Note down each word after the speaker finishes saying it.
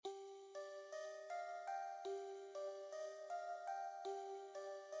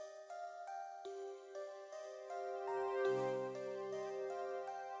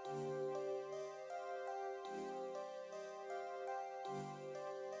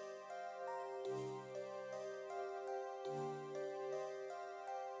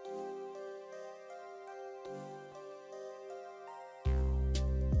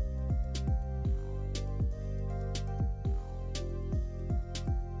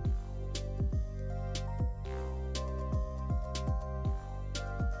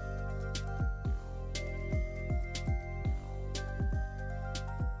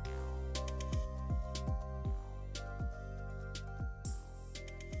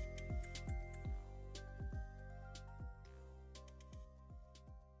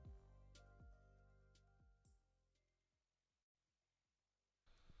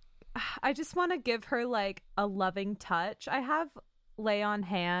I just want to give her like a loving touch. I have lay on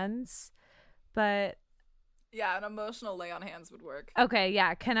hands, but yeah, an emotional lay on hands would work. Okay,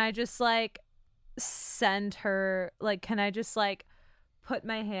 yeah. Can I just like send her like can I just like put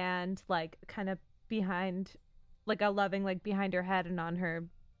my hand like kind of behind like a loving like behind her head and on her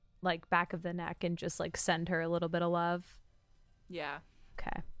like back of the neck and just like send her a little bit of love? Yeah.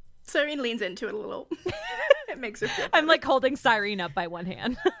 Okay. Cyrene leans into it a little. It makes her feel better. I'm like holding Cyrene up by one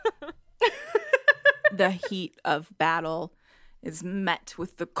hand. The heat of battle is met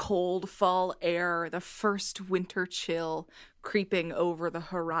with the cold fall air, the first winter chill creeping over the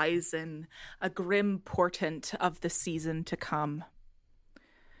horizon, a grim portent of the season to come.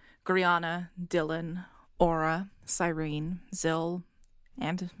 Griana, Dylan, Aura, Cyrene, Zill,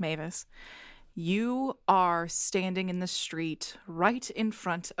 and Mavis, you are standing in the street right in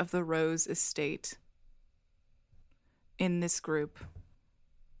front of the Rose Estate in this group.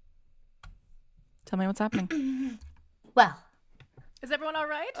 Tell me what's happening. Well, Is everyone all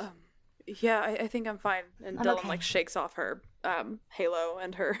right? Yeah, I think I'm fine. And I'm Dylan okay. like shakes off her halo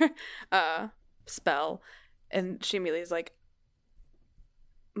and her spell, and she immediately is like,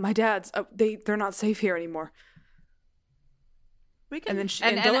 "My dad's they're not safe here anymore." We can. And then she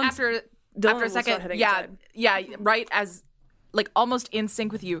And Dylan's- after Dylan a will start second, heading yeah, inside. yeah, right as like almost in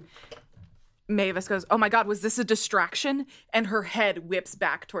sync with you, Mavis goes, "Oh my God, was this a distraction?" And her head whips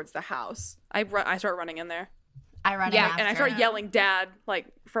back towards the house. I start running in there. I run Yeah, in after. And I start yelling, "Dad!" like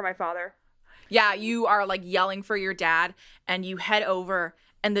for my father. Yeah, you are like yelling for your dad, and you head over,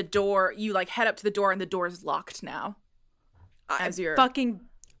 and the door, you like head up to the door, and the door is locked now. As you're Fucking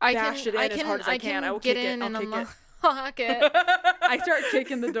I bash it in as hard as I can. I will get kick it. in I'll and kick it. unlock it. I start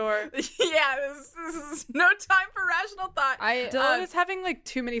kicking the door. yeah, this is no time for rational thought. Dylan is having like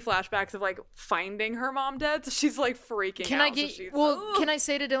too many flashbacks of like finding her mom dead, so she's like freaking Can out. I get? So she's, Can I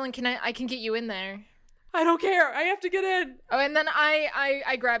say to Dylan? I can get you in there. I don't care. I have to get in. Oh, and then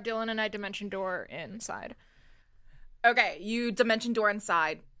I grab Dylan and I dimension door inside. Okay, you dimension door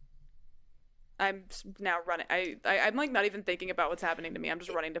inside. I'm now running. I'm like not even thinking about what's happening to me. I'm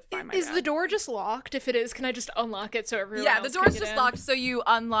just running to find my Is dad. the door just locked? If it is, can I just unlock it so everyone Yeah, else the can door's get just in? locked, so you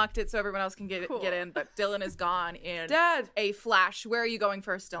unlocked it so everyone else can get Cool. in. But Dylan is gone in Dad? a flash. Where are you going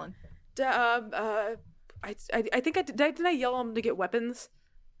first, Dylan? I think didn't I yell at him to get weapons?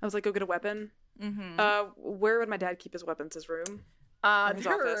 I was like, go get a weapon. Mm-hmm. Where would my dad keep his weapons? His room? His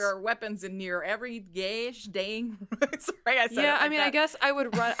There office? are weapons in near every gosh dang. Sorry, I said it Yeah, like I mean, that. I guess I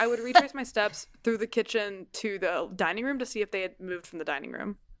would run. I would retrace my steps through the kitchen to the dining room to see if they had moved from the dining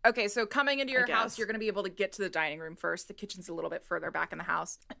room. Okay, so coming into your house, guess. you're going to be able to get to the dining room first. The kitchen's a little bit further back in the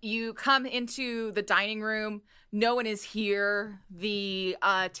house. You come into the dining room. No one is here. The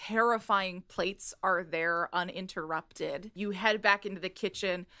terrifying plates are there uninterrupted. You head back into the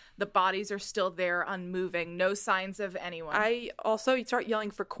kitchen. The bodies are still there, unmoving. No signs of anyone. I also start yelling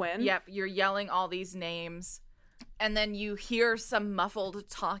for Quinn. Yep, you're yelling all these names. And then you hear some muffled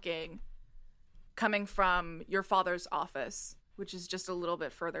talking coming from your father's office, which is just a little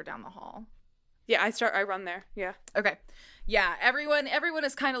bit further down the hall. Yeah, I run there. Yeah. Okay. Yeah, everyone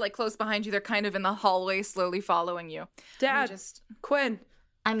is kind of like close behind you. They're kind of in the hallway slowly following you. Dad, Quinn.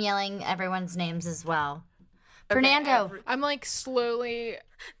 I'm yelling everyone's names as well. Fernando. I'm like slowly.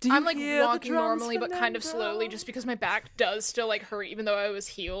 you I'm like hear the walking drums, normally, but kind of Fernando? slowly, just because my back does still like hurt, even though I was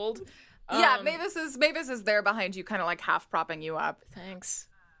healed. Yeah, Mavis is there behind you, kind of like half propping you up. Thanks.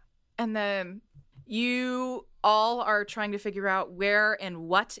 And then you all are trying to figure out where and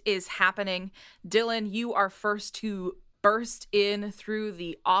what is happening. Dylan, you are first to burst in through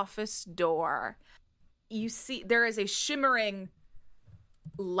the office door. You see there is a shimmering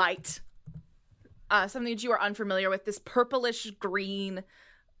light, something that you are unfamiliar with, this purplish green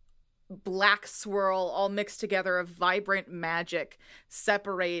black swirl all mixed together of vibrant magic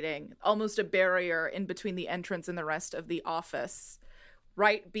separating, almost a barrier in between the entrance and the rest of the office.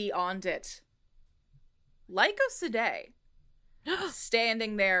 Right beyond it, Lyco Sade,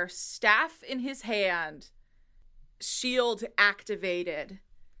 standing there, staff in his hand, shield activated.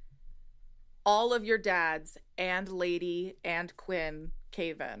 All of your dads and Lady and Quinn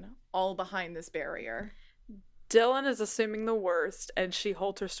Caven, all behind this barrier. Dylan is assuming the worst, and she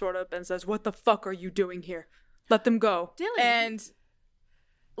holds her sword up and says, "What the fuck are you doing here? Let them go." Dylan. And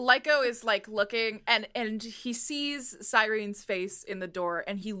Lyco is like looking, and he sees Cyrene's face in the door,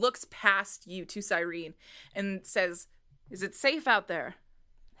 and he looks past you to Cyrene and says, "Is it safe out there?"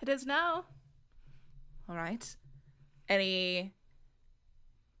 It is now. All right. And he,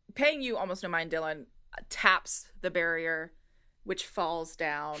 paying you almost no mind, Dylan, taps the barrier, which falls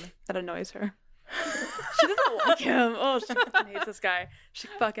down. That annoys her. She doesn't like him. Oh, she fucking hates this guy. She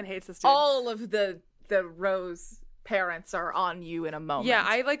fucking hates this dude. All of the Rose parents are on you in a moment. Yeah,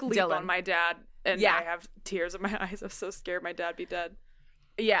 I like leap Dylan. on my dad, and Yeah. I have tears in my eyes. I'm so scared my dad be dead.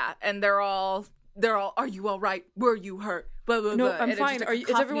 Yeah, and they're all, are you all right? Were you hurt? Blah, blah, No, blah. I'm And it's fine. just a Is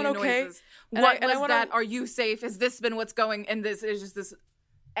everyone cacophony of okay? noises. And What I was wanna- that? Are you safe? Has this been what's going? And this is just this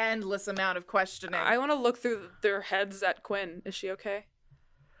endless amount of questioning. I want to look through their heads at Quinn. Is she okay?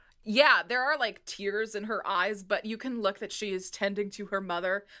 Yeah, there are like tears in her eyes, but you can look that she is tending to her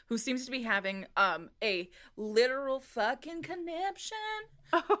mother, who seems to be having a literal fucking conniption.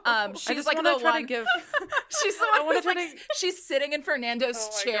 I She's just like wanna the try one. to give. She's the I one wanna who's like try to- she's sitting in Fernando's Oh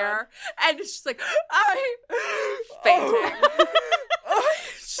my chair, and she's like, I Fainting. Oh.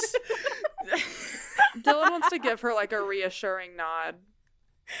 Dylan wants to give her like a reassuring nod.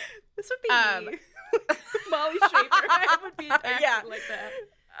 This would be me. Molly Schaefer. I would be acting Yeah. like that.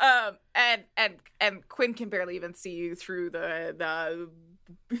 And Quinn can barely even see you through the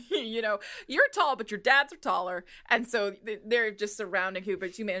you know, you're tall, but your dads are taller, and so they're just surrounding you,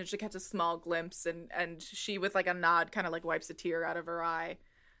 but you manage to catch a small glimpse, and she with like a nod kind of like wipes a tear out of her eye,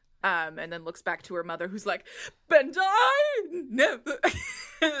 and then looks back to her mother, who's like, and I never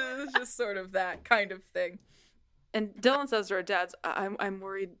it's just sort of that kind of thing. And Dylan says to her dad's, I'm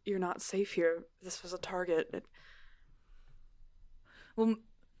worried you're not safe here. This was a target. Well,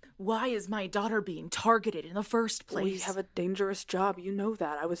 why is my daughter being targeted in the first place? We have a dangerous job. You know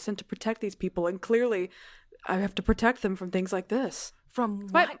that. I was sent to protect these people, and clearly I have to protect them from things like this. From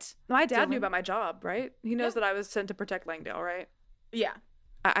My- what? My dad knew Dylan? about my job, right? He knows that I was sent to protect Langdale, right? Yeah.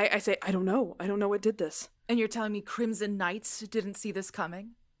 I say, I don't know. I don't know what did this. And you're telling me Crimson Knights didn't see this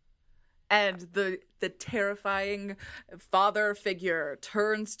coming? And the terrifying father figure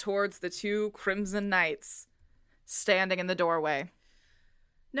turns towards the two Crimson Knights standing in the doorway.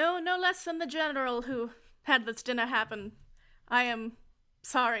 No less than the general who had this dinner happen. I am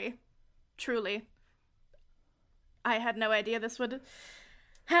sorry. Truly. I had no idea this would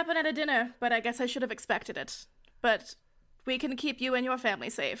happen at a dinner, but I guess I should have expected it. But we can keep you and your family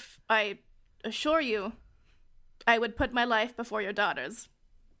safe. I assure you, I would put my life before your daughter's.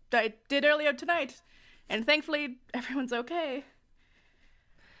 I did earlier tonight, and thankfully everyone's okay.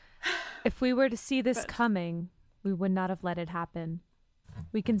 If we were to see this But- coming, we would not have let it happen.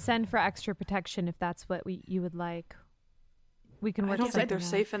 We can send for extra protection if that's what you would like. We can I work don't think they're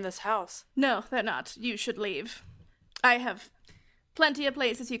something out. safe in this house. No, they're not. You should leave. I have plenty of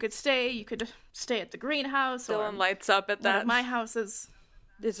places you could stay. You could stay at the greenhouse or Dylan lights up at one that. of my houses.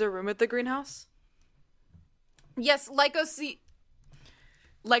 Is there room at the greenhouse? Yes, Lyco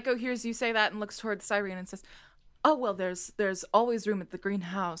hears you say that and looks towards Cyrene and says, "Oh, well, there's always room at the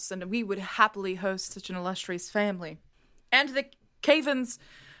greenhouse, and we would happily host such an illustrious family. And the Cavens,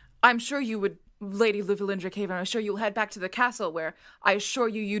 I'm sure you would, Lady Luvalindra Caven, I'm sure you'll head back to the castle where I assure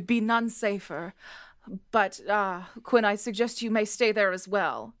you you'd be none safer. But, Quinn, I suggest you may stay there as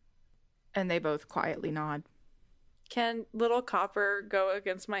well." And they both quietly nod. Can little Copper go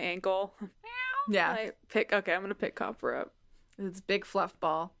against my ankle? Yeah, I'm gonna pick Copper up. it's big fluff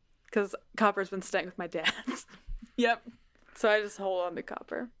ball. Because Copper's been staying with my dad. Yep. So I just hold on to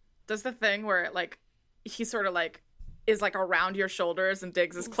Copper. Does the thing where, like, he sort of, like, is, like, around your shoulders and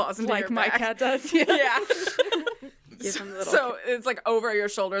digs his claws into Like your my back. cat does. Yeah. Give him little So it's like over your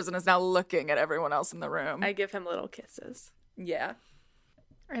shoulders and is now looking at everyone else in the room. I give him little kisses. Yeah.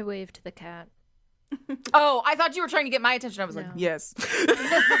 I wave to the cat. Oh, I thought you were trying to get my attention. I was like, No. yes.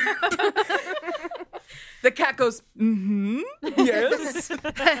 The cat goes, yes.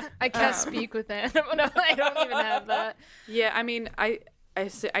 I can't speak with animal. No, I don't even have that. Yeah, I mean, I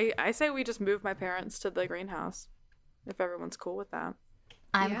say we just move my parents to the greenhouse, if everyone's cool with that.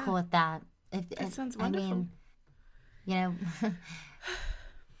 I'm Yeah. cool with that. That sounds I wonderful. mean, you know,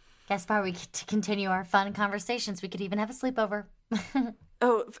 Gaspar, we could to continue our fun conversations. We could even have a sleepover.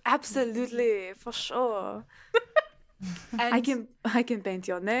 Oh, absolutely, for sure. And I can paint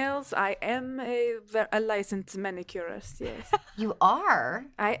your nails. I am a licensed manicurist. Yes, You are.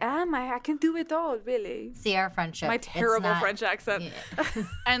 I am. I can do it all. Really. See our friendship. My It's terrible not- French accent. Yeah.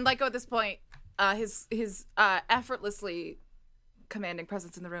 And Lyco at this point, his effortlessly commanding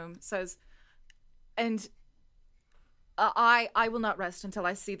presence in the room says, and I will not rest until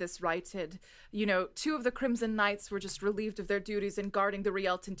I see this righted. You know, 2 of the Crimson Knights were just relieved of their duties in guarding the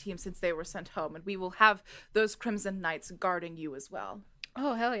Rielton team since they were sent home, and we will have those Crimson Knights guarding you as well.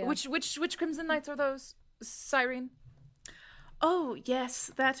 Oh, hell yeah. Which Crimson Knights are those, Cyrene? Oh, yes,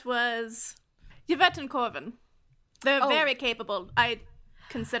 that was Yvette and Corvin. They're Oh. very capable. I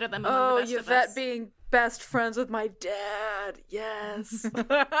consider them among Oh, the best of Yvette us. being best friends with my dad. Yes.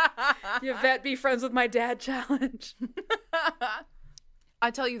 Yvette be friends with my dad challenge.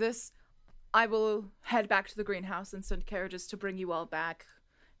 I tell you this, I will head back to the greenhouse and send carriages to bring you all back.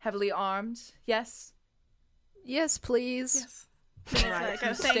 Heavily armed, yes? Yes, please. Yes. All right, Like,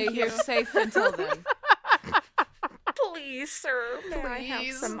 you thank stay here you. safe until then. Please, sir, may I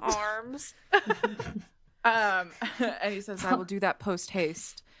have some arms? And he says, I will do that post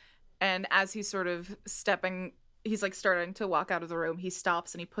haste. And as he's sort of he's like starting to walk out of the room, he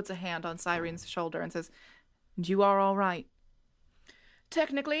stops and he puts a hand on Cyrene's shoulder and says, "And you are all right."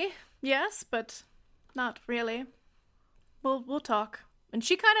 Technically, yes, but not really. We'll talk. And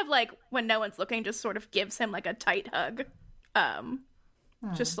she kind of like, when no one's looking, just sort of gives him like a tight hug.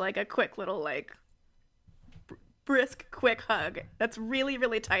 Just like a quick little like brisk quick hug that's really,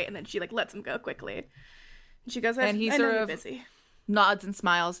 really tight, and then she like lets him go quickly. And she goes, And he I know sort you're of- busy. Nods and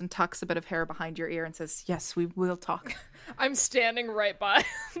smiles and tucks a bit of hair behind your ear and says, "Yes, we will talk." I'm standing right by.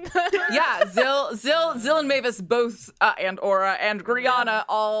 Yeah, Zill and Mavis both, and Aura and Griana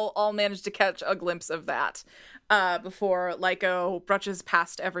all managed to catch a glimpse of that before Lyco brushes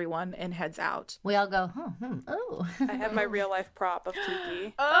past everyone and heads out. We all go, oh. I have my real life prop of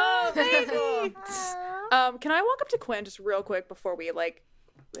Kiki. Oh, baby! Can I walk up to Quinn just real quick before we like?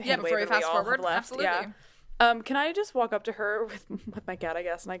 Yeah, hand before wave we and fast all have forward, left? absolutely. Yeah. Can I just walk up to her with my cat, I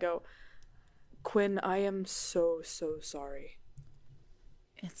guess, and I go, Quinn, I am so sorry.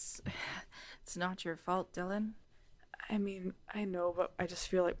 It's not your fault, Dylan. I mean, I know, but I just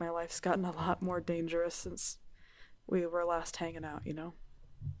feel like my life's gotten a lot more dangerous since we were last hanging out, you know?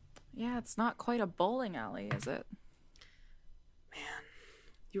 Yeah, it's not quite a bowling alley, is it?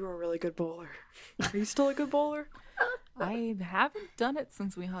 You were a really good bowler. Are you still a good bowler? I haven't done it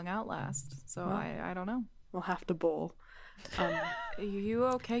since we hung out last, so I don't know. We'll have to bowl. You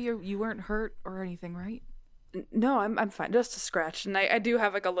okay? You weren't hurt or anything, right? No, I'm fine. Just a scratch. And I do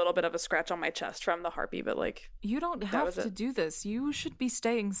have like a little bit of a scratch on my chest from the harpy, but like, You don't have was to it. do this. You should be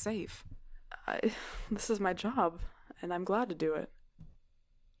staying safe. this is my job, and I'm glad to do it.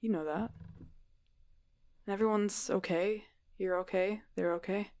 You know that. And everyone's okay. You're okay. They're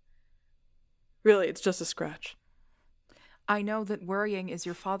okay. Really, it's just a scratch. I know that worrying is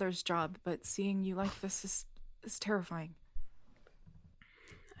your father's job, but seeing you like this is terrifying.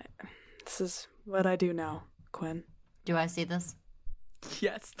 This is what I do now, Quinn. Do I see this?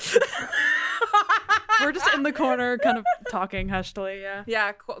 Yes. We're just in the corner, kind of talking hushly, yeah.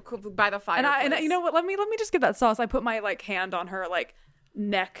 Yeah, by the fireplace. And you know what? Let me just get that sauce. I put my like hand on her like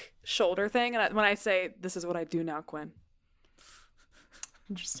neck shoulder thing, and when I say this is what I do now, Quinn.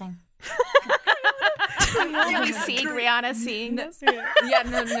 Interesting. You see Griana seeing this? Yeah,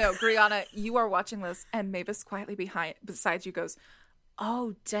 no. Griana, you are watching this, and Mavis quietly beside you goes,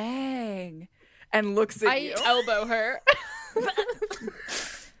 "Oh, dang," and looks at I you. elbow her.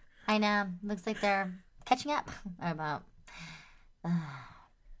 I know. Looks like they're catching up about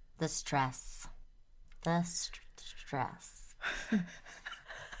the stress. The stress.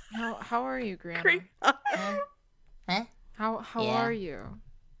 How are you, Grandma? Eh? How Yeah. are you?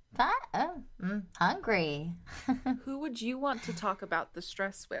 Fine. Oh, hungry. Who would you want to talk about the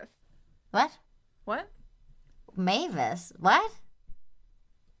stress with? What? What? Mavis? What?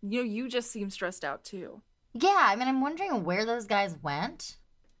 You just seem stressed out too. Yeah, I mean, I'm wondering where those guys went.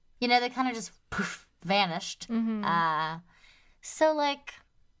 You know, they kind of just poof, vanished. So, like,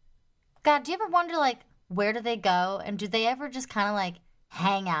 God, do you ever wonder, like, where do they go? And do they ever just kind of, like,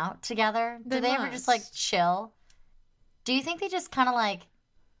 hang out together? Do they ever just, like, must. chill? Do you think they just kind of, like,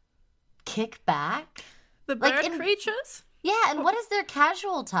 kick back? The Like bird in- creatures? Yeah, and what is their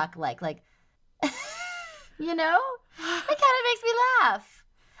casual talk like? Like, you know? It kind of makes me laugh.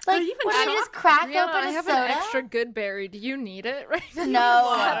 Like, Are you even what, do they shocked? just crack Brianna, open I a have soda? an extra good berry. Do you need it right now?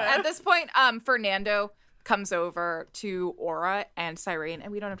 No. At this point, Fernando comes over to Aura and Cyrene,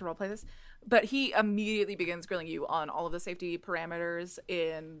 and we don't have to roleplay this, but he immediately begins grilling you on all of the safety parameters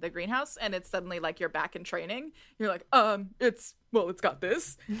in the greenhouse, and it's suddenly like you're back in training. You're like, it's got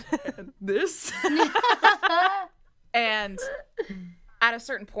this and this. And at a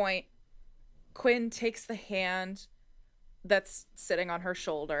certain point, Quinn takes the hand that's sitting on her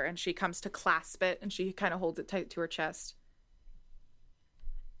shoulder, and she comes to clasp it, and she kind of holds it tight to her chest.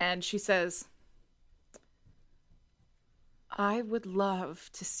 And she says, I would love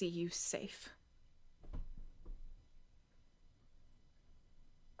to see you safe.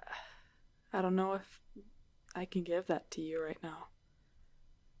 I don't know if I can give that to you right now.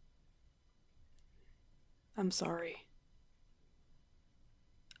 I'm sorry.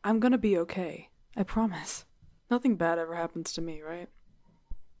 I'm gonna be okay. I promise. Nothing bad ever happens to me, right?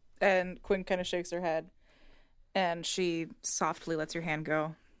 And Quinn kind of shakes her head. And she softly lets your hand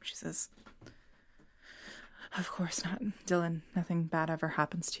go. She says, "Of course not. Dylan, nothing bad ever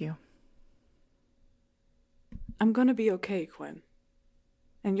happens to you." I'm gonna be okay, Quinn.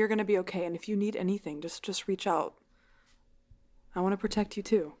 And you're gonna be okay, and if you need anything, just reach out. I want to protect you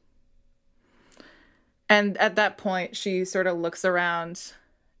too. And at that point, she sort of looks around.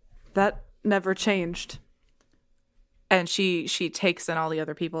 That never changed. And she takes in all the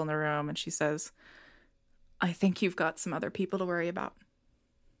other people in the room and she says, "I think you've got some other people to worry about."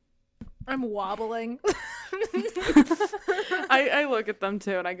 I'm wobbling. I look at them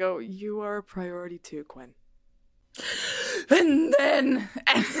too and I go, "You are a priority too, Quinn." And then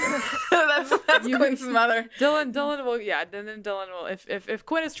that's Quinn's mother. Dylan will, then Dylan will, if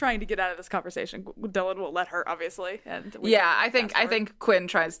Quinn is trying to get out of this conversation, Dylan will let her, obviously. And I think Quinn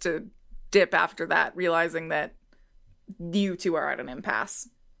tries to dip after that, realizing that you two are at an impasse.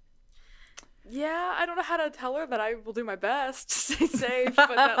 Yeah, I don't know how to tell her that I will do my best to stay safe,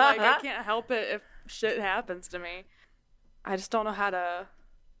 but that, like, I can't help it if shit happens to me. I just don't know how to...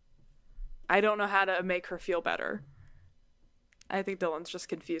 I don't know how to make her feel better. I think Dylan's just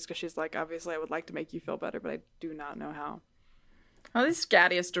confused because she's like, obviously I would like to make you feel better, but I do not know how. At least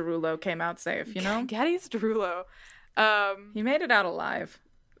Gadius Derulo came out safe, you know? Gadius Derulo. He made it out alive.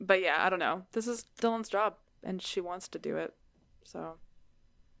 But yeah, I don't know. This is Dylan's job, and she wants to do it. So,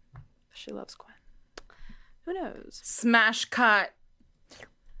 she loves Quinn. Who knows? Smash cut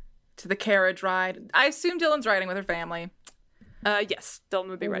to the carriage ride. I assume Dylan's riding with her family. Yes, Dylan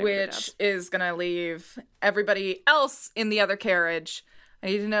would be ready. Which is gonna leave everybody else in the other carriage. I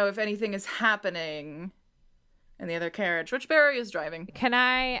need to know if anything is happening in the other carriage. Which Barry is driving? Can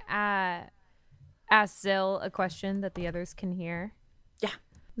I ask Zill a question that the others can hear? Yeah.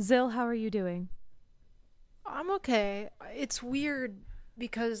 Zill, how are you doing? I'm okay. It's weird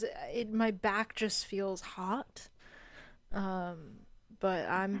because my back just feels hot. But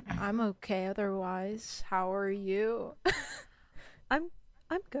I'm okay otherwise. How are you?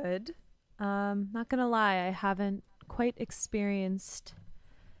 I'm good. Not gonna lie, I haven't quite experienced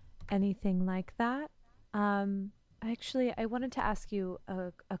anything like that. Actually, I wanted to ask you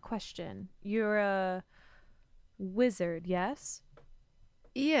a question. You're a wizard, yes?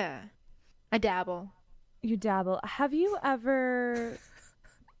 Yeah. I dabble. You dabble. Have you ever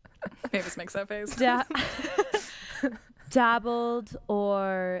Mavis makes that face. dabbled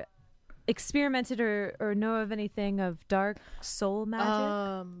or experimented or know of anything of dark soul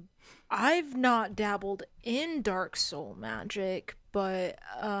magic? I've not dabbled in dark soul magic, but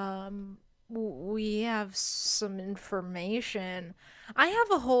we have some information. I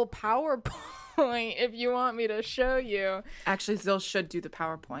have a whole PowerPoint if you want me to show you. Actually, Zill should do the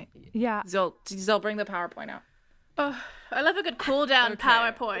PowerPoint. Yeah. Zill, bring the PowerPoint out. I love a good cooldown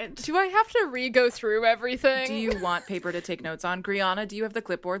PowerPoint. Do I have to re-go through everything? Do you want paper to take notes on? Griana, do you have the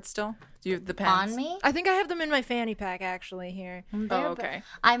clipboard still? Do you have the pens? On me? I think I have them in my fanny pack, actually, here. Oh, okay.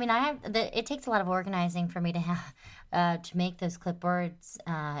 I mean, it takes a lot of organizing for me to have to make those clipboards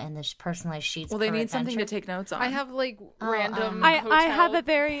and the personalized sheets. Well, they per need something to adventure. take notes on. I have, like, random I hotel have a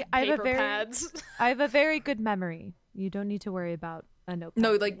very pads. I have a very good memory. You don't need to worry about a notepad.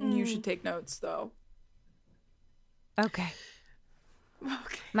 No, like, you should take notes, though. Okay.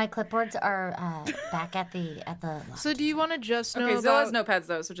 My clipboards are back at the. So do you want to just know Okay, Zill about... has notepads,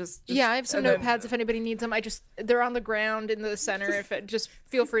 though, so just Yeah, I have some and then- notepads if anybody needs them. They're on the ground in the center. Just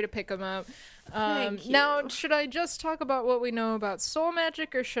feel free to pick them up. Thank you. Now, should I just talk about what we know about soul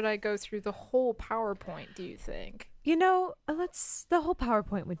magic, or should I go through the whole PowerPoint, do you think? You know, the whole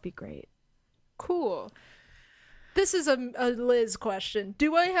PowerPoint would be great. Cool. This is a Liz question.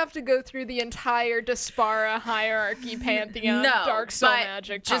 Do I have to go through the entire Despara hierarchy pantheon dark soul but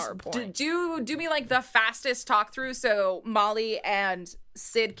magic just PowerPoint? do me like the fastest talk through so Molly and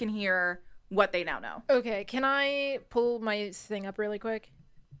Sid can hear what they now know. Okay, can I pull my thing up really quick?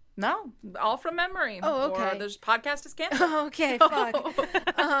 No, all from memory. Oh, okay. Or this podcast is canceled. Okay, fuck.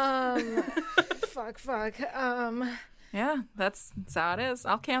 Fuck. Yeah, that's how it is.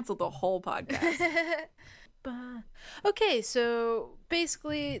 I'll cancel the whole podcast. Okay, so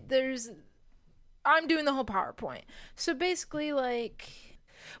basically I'm doing the whole PowerPoint. So basically, like,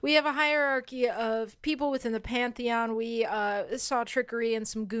 we have a hierarchy of people within the Pantheon. We saw Trickery and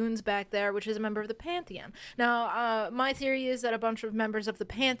some goons back there, which is a member of the Pantheon. Now, my theory is that a bunch of members of the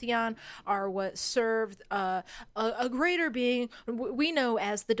Pantheon are what served a greater being we know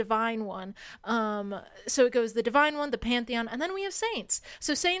as the Divine One. So it goes the Divine One, the Pantheon, and then we have Saints.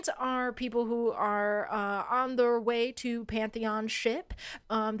 So Saints are people who are on their way to Pantheon ship.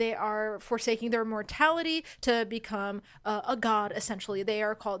 They are forsaking their mortality to become a god, essentially. They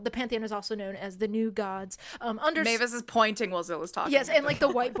are called, the Pantheon is also known as the New Gods. Mavis is pointing while Zill is talking. Yes, and like the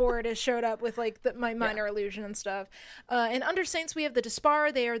whiteboard has showed up with like my minor illusion and stuff. And under Saints we have the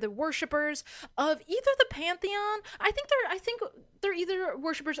Despara. They are the worshippers of either the Pantheon. I think they're either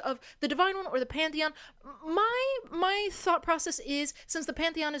worshippers of the Divine One or the Pantheon. My thought process is, since the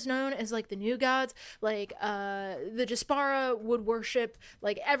Pantheon is known as like the New Gods, like the Despara would worship,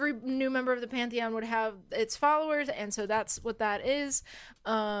 like every new member of the Pantheon would have its followers, and so that's what that is.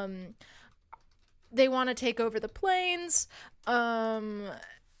 They want to take over the plains.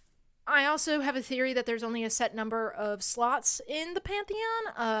 I also have a theory that there's only a set number of slots in the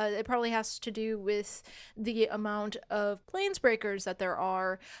Pantheon. It probably has to do with the amount of Planesbreakers that there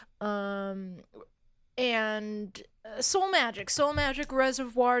are. And soul magic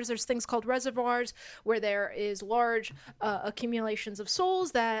reservoirs. There's things called reservoirs where there is large accumulations of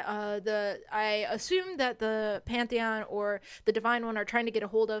souls that I assume that the Pantheon or the Divine One are trying to get a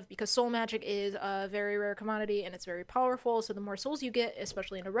hold of, because soul magic is a very rare commodity and it's very powerful. So the more souls you get,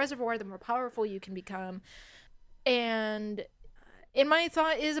 especially in a reservoir, the more powerful you can become. And my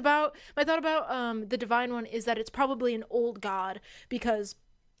thought about the Divine One is that it's probably an old god, because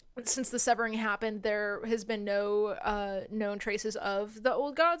since the severing happened, there has been no known traces of the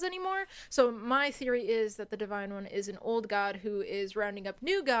old gods anymore. So my theory is that the Divine One is an old god who is rounding up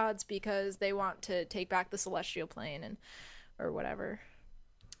new gods because they want to take back the celestial plane or whatever.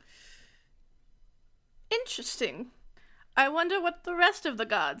 Interesting. I wonder what the rest of the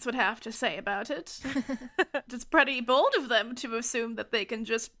gods would have to say about it. It's pretty bold of them to assume that they can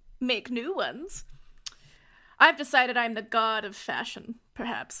just make new ones. I've decided I'm the god of fashion,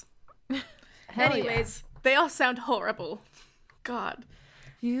 perhaps. Anyways, They all sound horrible. God.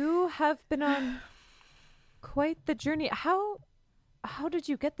 You have been on quite the journey. How did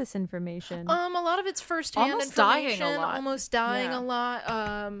you get this information? A lot of it's firsthand Almost information. dying a lot. Almost dying Yeah. a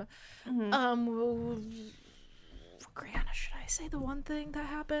lot. Brianna, should I say the one thing that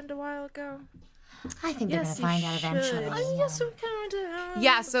happened a while ago? I think they're Yes, gonna you find out should. eventually. Yes, we kind of.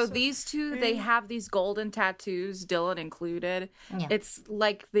 Yeah, so these two, they have these golden tattoos, Dylan included. Yeah. It's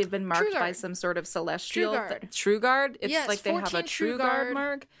like they've been marked by TrueGuard. some sort of celestial... TrueGuard. TrueGuard? It's Yes, like they have a 14 TrueGuard TrueGuard.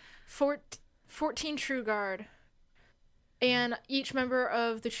 mark. 14 True Guard. And each member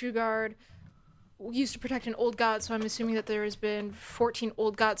of the True Guard used to protect an old god, so I'm assuming that there has been 14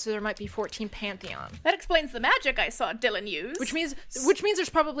 old gods, so there might be 14 Pantheon. That explains the magic I saw Dylan use. Which means there's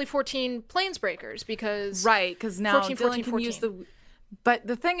probably 14 Planesbreakers, because... Right, because now 14, Dylan 14, can use the... But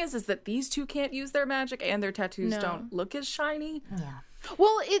the thing is that these two can't use their magic, and their tattoos No. don't look as shiny. Yeah.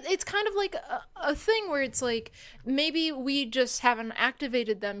 Well, it's kind of like a thing where it's like, maybe we just haven't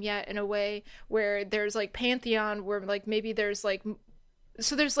activated them yet in a way where there's like Pantheon, where like maybe there's like...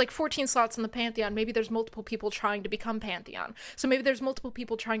 So there's like 14 slots in the Pantheon. Maybe there's multiple people trying to become Pantheon. So maybe there's multiple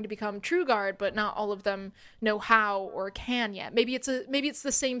people trying to become True Guard, but not all of them know how or can yet. Maybe it's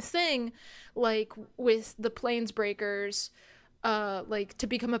the same thing, like with the Planesbreakers. Like to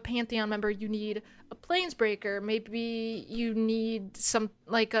become a Pantheon member, you need a Planesbreaker. Maybe you need something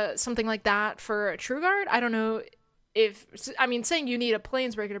like that for a True Guard. I don't know saying you need a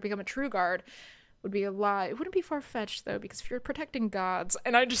Planesbreaker to become a True Guard would be a lie. It wouldn't be far-fetched, though, because if you're protecting gods,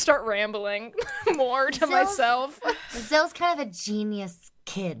 and I just start rambling more to myself. Zill's kind of a genius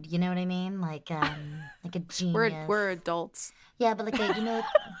kid, you know what I mean? Like a genius. We're adults. Yeah, but like a, you know,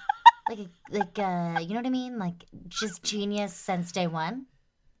 you know what I mean? Like just genius since day one.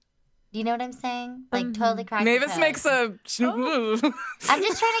 Do you know what I'm saying? Like totally cracked the Mavis code. makes a... I'm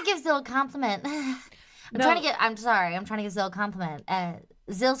just trying to give Zill a compliment. I'm trying to give Zill a compliment.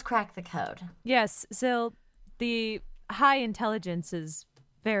 Zill's cracked the code. Yes, Zill, the high intelligence is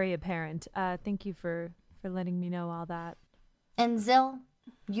very apparent. Thank you for letting me know all that. And Zill,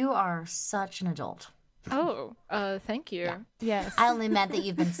 you are such an adult. Oh, thank you. Yeah. Yes. I only meant that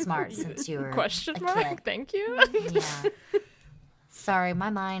you've been smart since you were Question a mark? kid. Thank you. Yeah. Sorry, my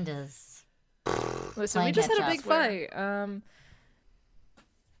mind is... Listen, we Playing just had a catch big up. fight.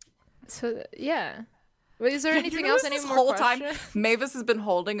 So, yeah. Wait, is there anything You else? notice Any this more whole time questions? Mavis has been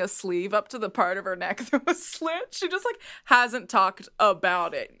holding a sleeve up to the part of her neck that was slit. She just like hasn't talked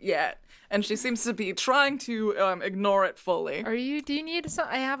about it yet, and she seems to be trying to ignore it fully. Do you need some?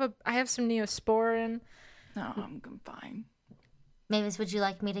 I have some Neosporin. No, I'm fine. Mavis, would you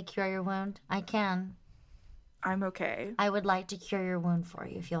like me to cure your wound? I can. I'm okay. I would like to cure your wound for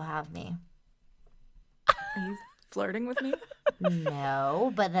you if you'll have me. Are you flirting with me?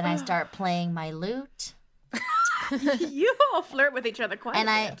 No, but then I start playing my lute. You all flirt with each other quite And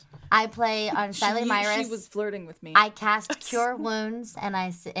a bit. I play on Silent Myris. She was flirting with me. I cast Cure Wounds, and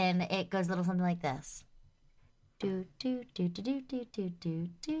it goes a little something like this. Do do do do do do do do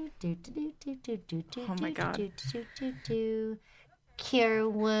do do do do do do do. Oh my God. Do do do do. Cure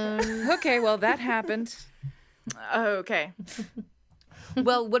wounds. Okay, well, that happened. Okay.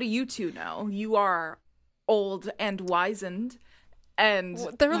 Well, what do you two know? You are old and wizened, and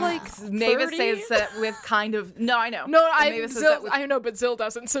They're like Mavis 30? says that with kind of no, I know. No, And Mavis says that with, I know, but Zill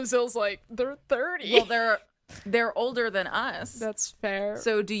doesn't. So Zill's like, they're 30. well, they're older than us. That's fair.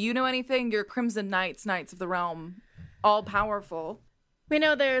 So, do you know anything? You're Crimson Knights, Knights of the Realm, all powerful. We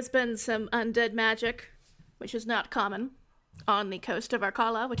know there's been some undead magic, which is not common, on the coast of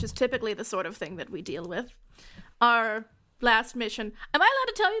Arkala, which is typically the sort of thing that we deal with. Our last mission... Am I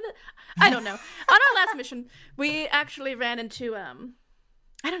allowed to tell you that? I don't know. On our last mission, we actually ran into,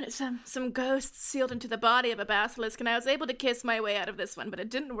 I don't know, some ghosts sealed into the body of a basilisk, and I was able to kiss my way out of this one, but it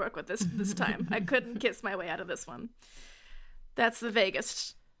didn't work with this time. I couldn't kiss my way out of this one. That's the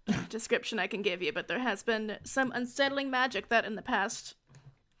vaguest description I can give you, but there has been some unsettling magic that in the past...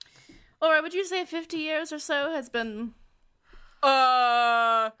 Or would you say 50 years or so has been...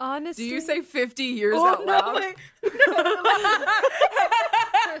 Honestly, Do you say 50 years out loud?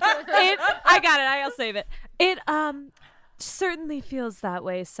 I got it. I'll save it. It certainly feels that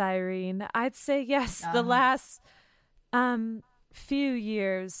way, Cyrene. I'd say yes. The last few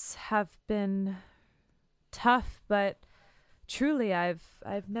years have been tough, but truly, I've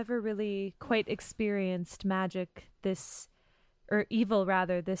never really quite experienced magic this, or evil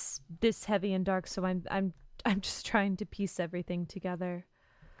rather, this heavy and dark. So I'm just trying to piece everything together.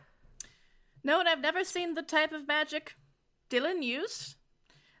 No, and I've never seen the type of magic Dylan used.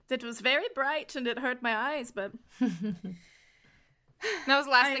 That was very bright and it hurt my eyes, but... That was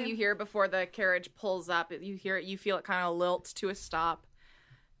the last thing you hear before the carriage pulls up. You feel it kind of lilt to a stop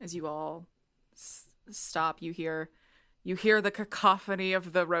as you all stop. You hear the cacophony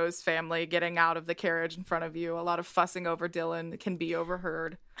of the Rose family getting out of the carriage in front of you. A lot of fussing over Dylan can be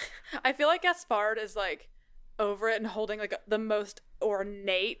overheard. I feel like Gaspard is like over it and holding like the most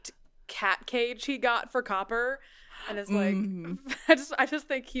ornate cat cage he got for Copper, and is like, I just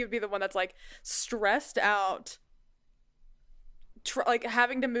think he would be the one that's like stressed out, like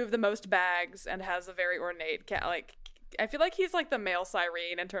having to move the most bags, and has a very ornate cat. Like, I feel like he's like the male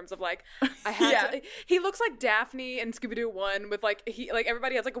Cyrene in terms of like, I had to, he looks like Daphne in Scooby-Doo 1 with like,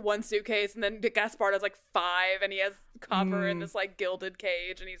 everybody has like one suitcase, and then Gaspard has like 5, and he has Copper in this like gilded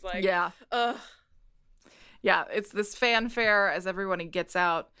cage, and he's like, ugh. Yeah, it's this fanfare as everyone gets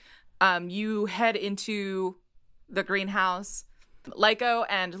out. You head into the greenhouse. Lyco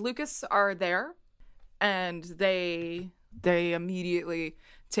and Lucas are there, and they immediately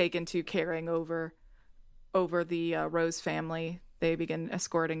take into caring over the Rose family. They begin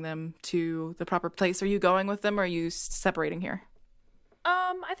escorting them to the proper place. Are you going with them, or are you separating here?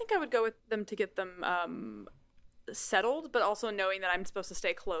 I think I would go with them to get them settled, but also knowing that I'm supposed to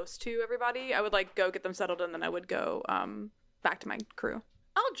stay close to everybody, I would like go get them settled, and then I would go back to my crew.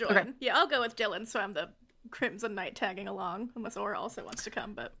 I'll join. Okay. Yeah, I'll go with Dylan, so I'm the Crimson Knight tagging along, unless Aura also wants to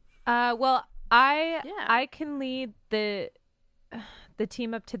come, but... Well, I can lead the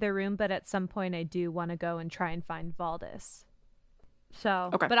team up to their room, but at some point I do want to go and try and find Valdis. So,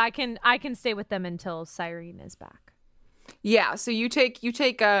 okay. But I can stay with them until Cyrene is back. Yeah, so you take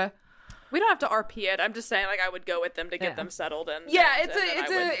a... We don't have to RP it. I'm just saying, like, I would go with them to get them settled, and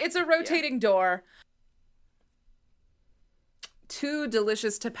it's a rotating door. Too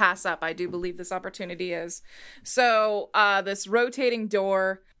delicious to pass up, I do believe this opportunity is. So, this rotating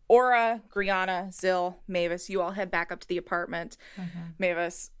door, Aura, Griana, Zill, Mavis, you all head back up to the apartment.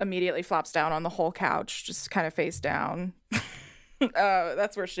 Mavis immediately flops down on the whole couch, just kind of face down.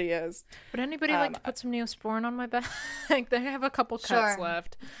 That's where she is. Would anybody like to put some Neosporin on my back? They have a couple cuts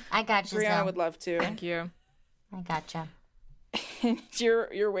left. I got you, Brianna Zill. would love to. Thank you. I gotcha.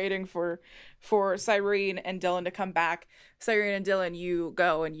 You're waiting for Cyrene and Dylan to come back. Cyrene and Dylan, you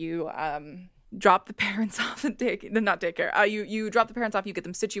go and you drop the parents off and not take care. You drop the parents off. You get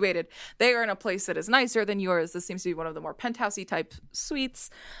them situated. They are in a place that is nicer than yours. This seems to be one of the more penthousey type suites.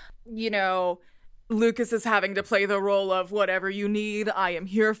 You know, Lucas is having to play the role of whatever you need. I am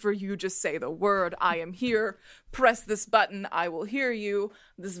here for you. Just say the word. I am here. Press this button. I will hear you.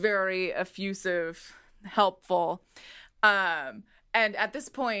 This very effusive, helpful. And at this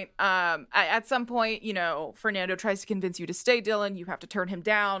point, at some point, you know, Fernando tries to convince you to stay, Dylan. You have to turn him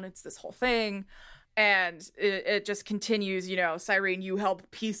down. It's this whole thing. And it just continues, you know, Cyrene, you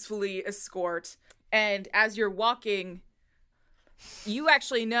help peacefully escort. And as you're walking, you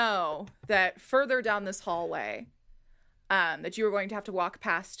actually know that further down this hallway, that you are going to have to walk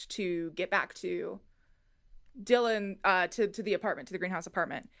past to get back to Dylan, to the apartment, to the greenhouse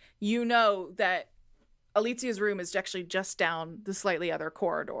apartment. You know that Alicia's room is actually just down the slightly other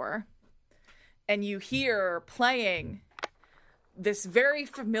corridor. And you hear playing this very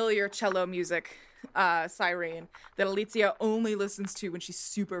familiar cello music, Cyrene, that Alicia only listens to when she's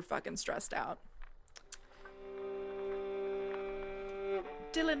super fucking stressed out.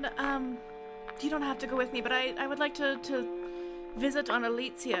 Dylan, you don't have to go with me, but I would like to visit on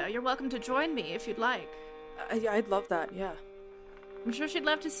Alicia. You're welcome to join me if you'd like. I'd love that, yeah. I'm sure she'd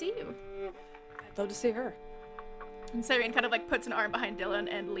love to see you. I'd love to see her. And Cyrene kind of like puts an arm behind Dylan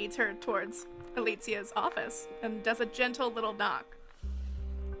and leads her towards Alicia's office and does a gentle little knock.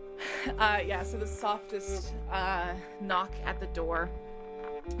 So the softest knock at the door.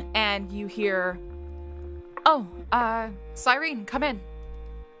 And you hear, Cyrene, come in.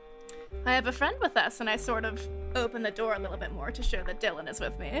 I have a friend with us, and I sort of open the door a little bit more to show that Dylan is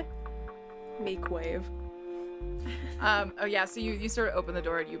with me. Meek wave. So you sort of open the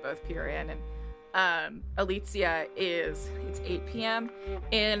door and you both peer in, and Alicia it's 8 p.m.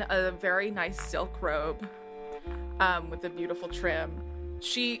 in a very nice silk robe with a beautiful trim.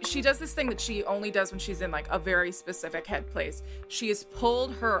 She does this thing that she only does when she's in like a very specific head place. She has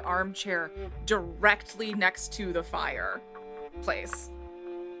pulled her armchair directly next to the fireplace.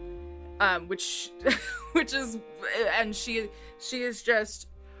 Which is, and she is just,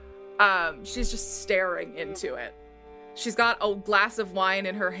 she's just staring into it. She's got a glass of wine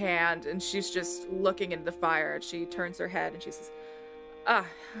in her hand, and she's just looking into the fire. She turns her head and she says,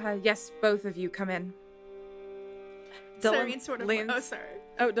 yes, both of you come in. Cyrene sort of leans. Oh, sorry.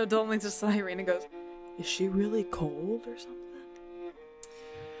 Oh no, Dylan leans to Cyrene and goes, "Is she really cold or something?"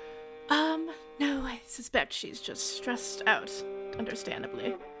 No, I suspect she's just stressed out,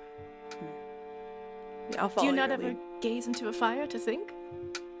 understandably. Yeah, I'll Do follow you not your ever lead. gaze into a fire to think?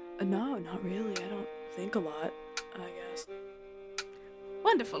 No, not really. I don't think a lot, I guess.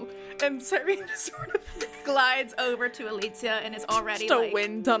 Wonderful. And Cyrene just sort of glides over to Alicia and is already Just a like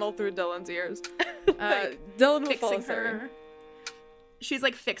wind tunnel through Dylan's ears. like, Dylan will follow fixing Cyrene. her. She's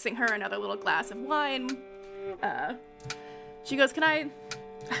like fixing her another little glass of wine. She goes,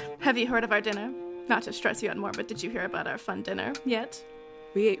 have you heard of our dinner? Not to stress you out more, but did you hear about our fun dinner yet?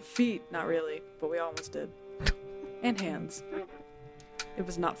 We ate feet, not really, but we almost did. And hands. It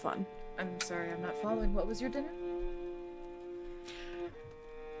was not fun. I'm sorry, I'm not following. What was your dinner?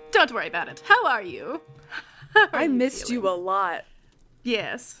 Don't worry about it. How are you? I missed you a lot.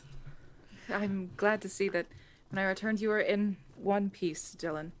 Yes. I'm glad to see that when I returned you were in one piece,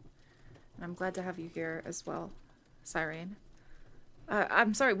 Dylan. And I'm glad to have you here as well, Cyrene.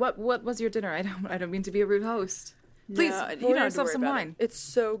 I'm sorry, what was your dinner? I don't mean to be a rude host. Please, No, you pour don't have to yourself worry some about wine. it. It's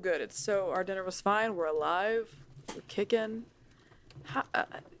so good. Our dinner was fine. We're alive. We're kicking.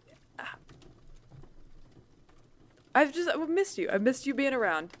 I've missed you. I've missed you being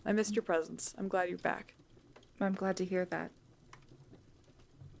around. I missed your presence. I'm glad you're back. I'm glad to hear that.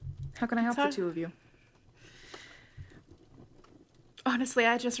 How can I help the two of you? Honestly,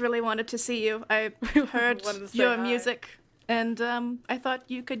 I just really wanted to see you. I heard Wanted to say your hi. music, and I thought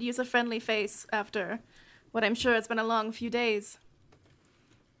you could use a friendly face after what I'm sure has been a long few days.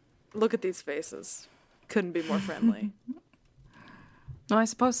 Look at these faces. Couldn't be more friendly. No, I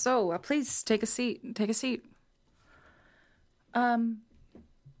suppose so. Please take a seat. Take a seat.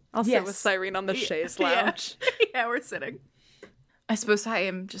 I'll sit Yes. with Cyrene on the chaise lounge. Yeah, we're sitting. I suppose I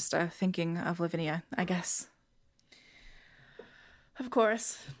am just thinking of Lavinia, I guess. Of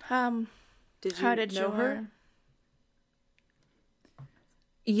course. Did you How did know her? your-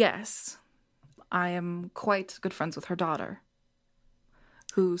 Yes. I am quite good friends with her daughter,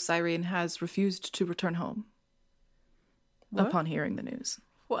 who Cyrene has refused to return home What? upon hearing the news.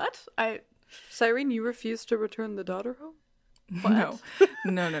 What? Cyrene, you refused to return the daughter home? No.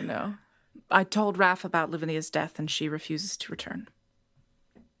 No. I told Raph about Lavinia's death, and she refuses to return.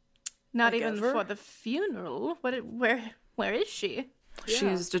 Not Like even ever? for the funeral. Where is she? She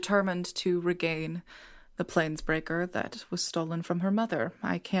is determined to regain the Planesbreaker that was stolen from her mother.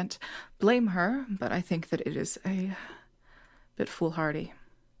 I can't blame her, but I think that it is a bit foolhardy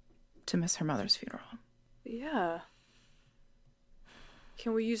to miss her mother's funeral. Yeah.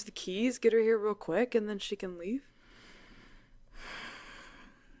 Can we use the keys, get her here real quick, and then she can leave?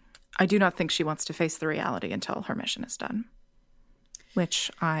 I do not think she wants to face the reality until her mission is done,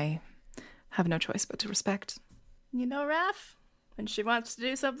 which I have no choice but to respect. You know, Raph, when she wants to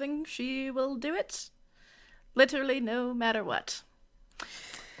do something, she will do it. Literally no matter what.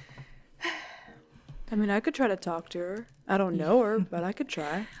 I mean, I could try to talk to her. I don't know her, but I could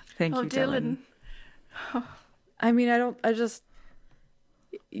try. Thank Oh, you, Dylan. I mean,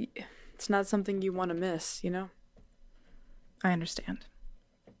 it's not something you want to miss, you know? I understand.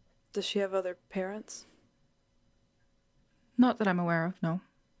 Does she have other parents? Not that I'm aware of, no.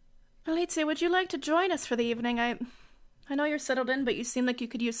 Alicia, would you like to join us for the evening? I know you're settled in, but you seem like you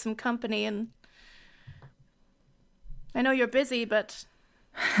could use some company, and I know you're busy, but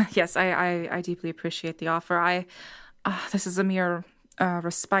Yes, I deeply appreciate the offer. This is a mere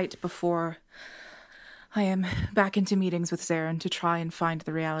respite before I am back into meetings with Zarin to try and find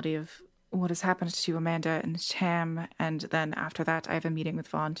the reality of what has happened to Amanda and Tam, and then after that I have a meeting with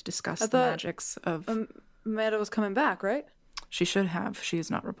Vaughn to discuss the magics of... Amanda was coming back, right? She should have. She is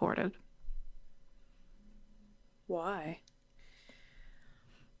not reported. Why?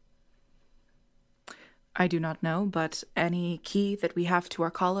 I do not know, but any key that we have to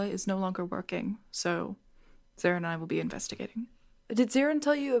Arkala is no longer working, so Zarin and I will be investigating. Did Zarin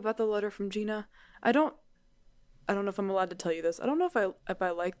tell you about the letter from Gina? I don't know if I'm allowed to tell you this. I don't know if I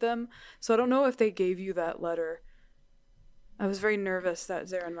like them, so I don't know if they gave you that letter. I was very nervous that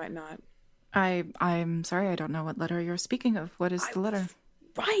Zarin might not. I'm sorry, I don't know what letter you're speaking of. What is the letter?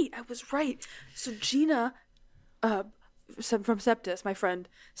 I was right. So Gina, from Septis, my friend,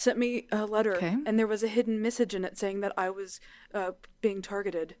 sent me a letter, and there was a hidden message in it saying that I was being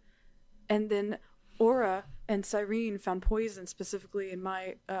targeted. And then Aura and Cyrene found poison specifically in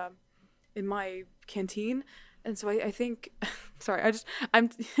my canteen. And so I think, sorry,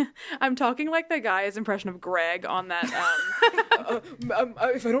 I'm talking like the guy's impression of Greg on that.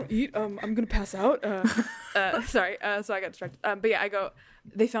 If I don't eat, I'm gonna pass out. Sorry, so I got distracted. But yeah,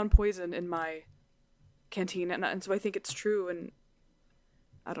 they found poison in my canteen, and so I think it's true. And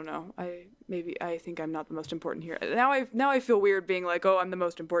I don't know. I think I'm not the most important here. Now I feel weird being like, oh, I'm the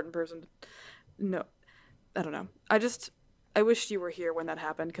most important person. No, I don't know. I wished you were here when that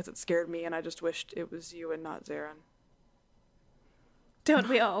happened because it scared me, and I just wished it was you and not Zarin. don't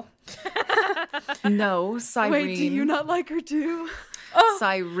we all? No, Cyrene. Wait, do you not like her too?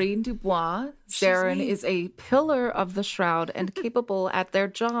 Cyrene Dubois. Zarin is a pillar of the Shroud and capable at their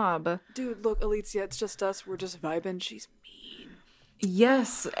job. Dude, look, Alicia, it's just us. We're just vibing. She's mean.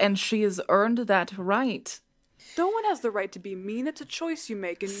 Yes, and she has earned that right. No one has the right to be mean. It's a choice you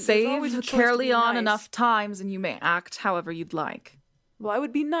make. And Save Caerleon enough times and you may act however you'd like. Well, I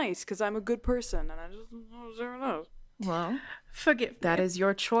would be nice because I'm a good person, and I just Zarin knows. Well, Forgive me. that is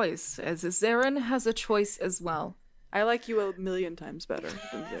your choice, as Zarin has a choice as well. I like you a million times better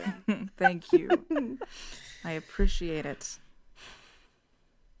than Zarin. Thank you. I appreciate it.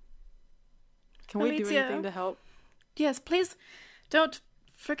 Can we do Alicia. anything to help? Yes, please don't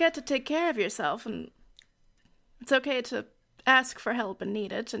forget to take care of yourself, and it's okay to ask for help and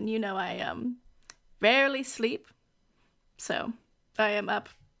need it, and you know I rarely sleep, so I am up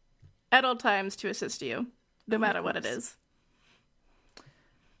at all times to assist you, no matter what it is.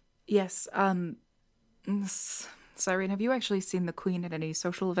 Yes, Cyrene, have you actually seen the Queen at any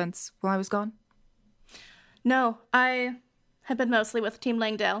social events while I was gone? No, I have been mostly with Team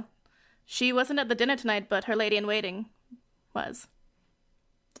Langdale. She wasn't at the dinner tonight, but her lady-in-waiting was.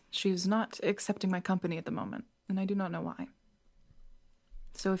 She's not accepting my company at the moment, and I do not know why.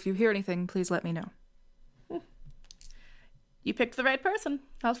 So if you hear anything, please let me know. You picked the right person.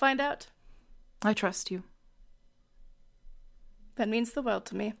 I'll find out. I trust you. That means the world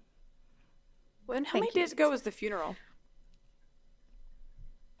to me. And how Thank many you. days ago was the funeral?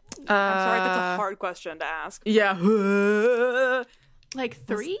 I'm sorry, that's a hard question to ask. Yeah. Like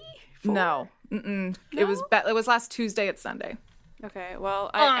 3? 4? No. Mm-mm. It was last Tuesday at Sunday. Okay,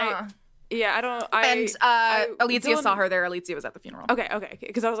 well, I Alicia Dylan- saw her there. Alicia was at the funeral. Okay,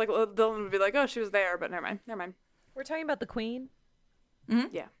 because I was like, well, Dylan would be like, oh, she was there, but never mind. We're talking about the Queen.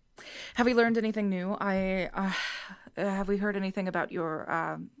 Yeah. Have we learned anything new? Have we heard anything about your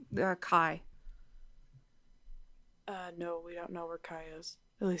Kai? No, we don't know where Kai is.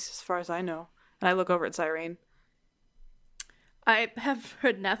 At least as far as I know. And I look over at Cyrene. I have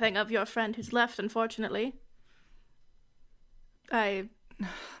heard nothing of your friend who's left, unfortunately. Oh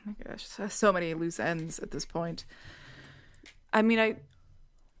my gosh, so many loose ends at this point. I mean,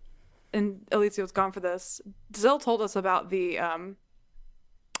 and Alicia was gone for this. Zill told us about their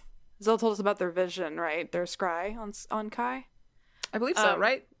vision, right? Their scry on Kai. I believe so,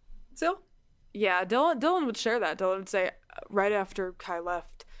 right? Zill? Yeah, Dylan would share that. Dylan would say right after Kai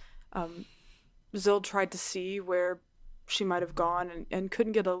left, Zill tried to see where she might have gone and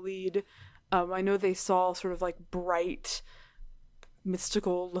couldn't get a lead. I know they saw sort of like bright,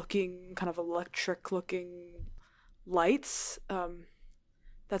 mystical looking, kind of electric looking lights.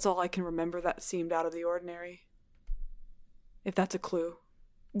 That's all I can remember that seemed out of the ordinary. If that's a clue.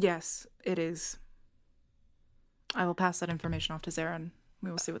 Yes, it is. I will pass that information off to Zarin.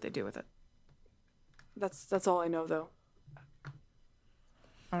 We will see what they do with it. That's all I know, though.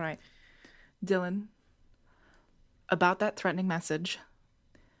 All right. Dylan, about that threatening message,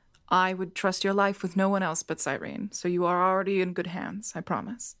 I would trust your life with no one else but Cyrene, so you are already in good hands, I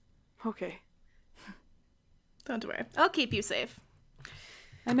promise. Okay. Don't worry. I'll keep you safe.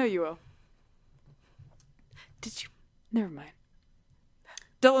 I know you will. Did you? Never mind.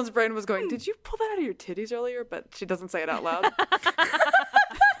 Dylan's brain was going, did you pull that out of your titties earlier? But she doesn't say it out loud.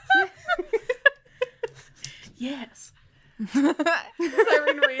 Yes.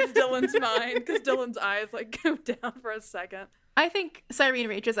 Cyrene reads Dylan's mind because Dylan's eyes like go down for a second. I think Cyrene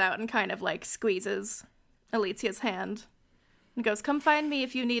reaches out and kind of like squeezes Alicia's hand and goes, "Come find me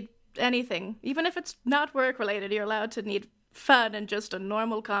if you need anything. Even if it's not work related, you're allowed to need fun and just a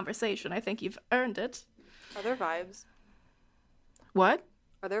normal conversation. I think you've earned it." Are there vibes? What?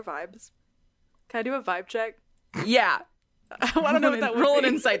 Are there vibes? Can I do a vibe check? Yeah. I want to know what that would Roll an be.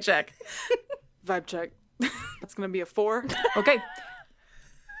 insight check. Vibe check. That's going to be a 4. Okay.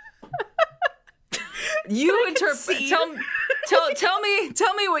 You interpret. Tell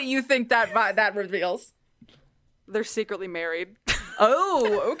me what you think that reveals. They're secretly married.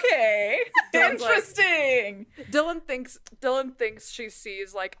 Oh, okay. Dylan's like- Interesting. Dylan thinks she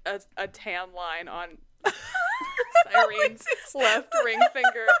sees like a tan line on Cyrene's left ring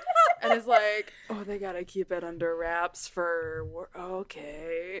finger and is like, "Oh, they gotta keep it under wraps for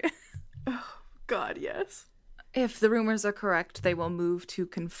okay." God, yes. If the rumors are correct, they will move to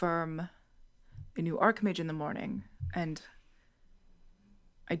confirm a new Archmage in the morning, and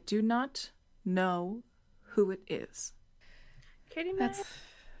I do not know who it is. Katie, That's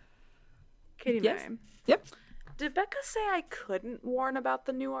Katie, Yes. May. Yep. Did Becca say I couldn't warn about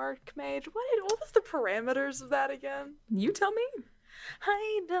the new Archmage? What was the parameters of that again? You tell me.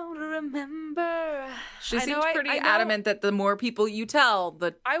 I don't remember. She I seems know pretty I know- adamant that the more people you tell,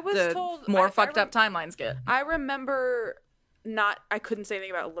 the more fucked up timelines get. I remember I couldn't say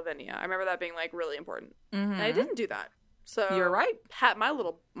anything about Lavinia. I remember that being like really important. And I didn't do that. So You're right. Pat my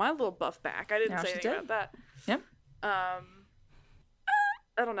little buff back. I didn't Yeah, say she anything did. about that. Yep.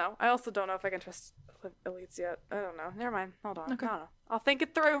 I don't know. I also don't know if I can trust Alicia. I don't know. Never mind. Hold on. Okay. I don't know. I'll think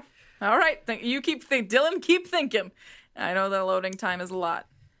it through. All right. You keep Dylan, keep thinking. I know the loading time is a lot.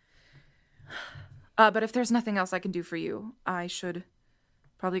 But if there's nothing else I can do for you, I should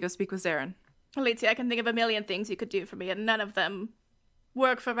probably go speak with Zarin. Alicia, I can think of a million things you could do for me, and none of them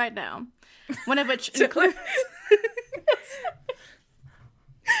work for right now. One of which includes...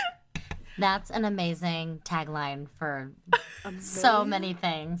 That's an amazing tagline for so many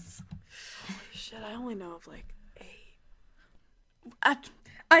things. Shit, I only know of like 8.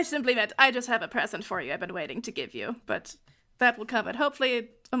 I simply meant I just have a present for you I've been waiting to give you, but that will come at hopefully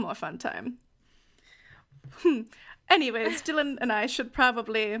a more fun time. Anyways, Dylan and I should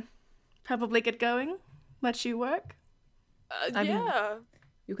probably get going. Let you work. I mean- Yeah.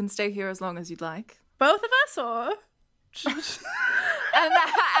 You can stay here as long as you'd like. Both of us, or... And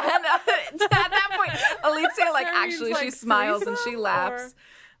at that point, Alicia like Zarin's actually she like, smiles and she threesome, laughs.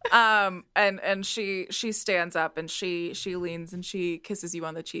 And she stands up and she leans and she kisses you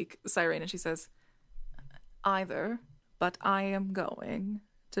on the cheek, Cyrene, and she says, "Either, but I am going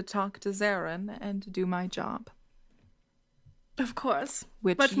to talk to Zarin and do my job, Of course.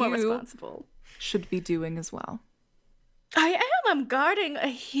 which Much more you responsible. should be doing as well. I am. I'm guarding a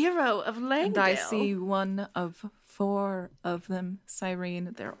hero of Langdale. And I see one of 4 of them,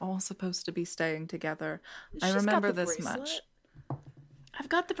 Cyrene. They're all supposed to be staying together. I She's got remember the this bracelet. much. I've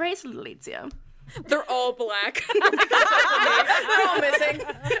got the bracelet, Alicia. They're all black. They're all missing.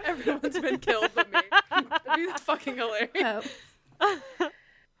 Everyone's been killed but me. That'd be fucking hilarious.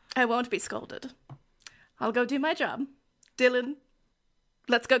 I won't be scolded. I'll go do my job. Dylan,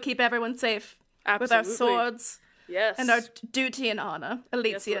 let's go keep everyone safe. With our Absolutely. swords Yes. and our duty and honor.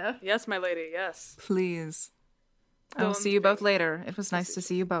 yes, Alicia. yes, my lady, yes. Please. I will Don't see you both later. It was nice to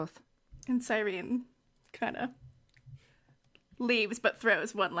see you both. And Cyrene kind of leaves but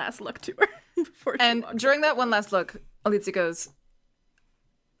throws one last look to her before she And walks during that one last look, Alicia goes,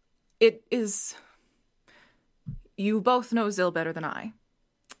 "It is... You both know Zil better than I.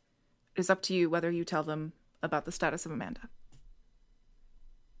 It is up to you whether you tell them about the status of Amanda."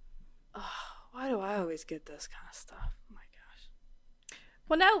 Why do I always get this kind of stuff? Oh my gosh.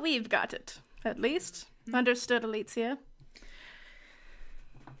 Well, now we've got it, at least. Understood, Alicia?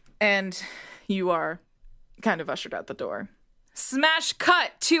 And you are kind of ushered out the door. Smash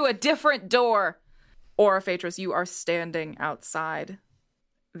cut to a different door. Aura Phaedrus, you are standing outside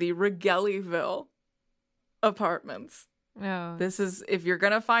the Regelliville apartments. Oh. This is, if you're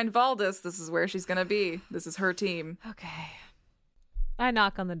gonna find Valdis, this is where she's gonna be. This is her team. Okay. I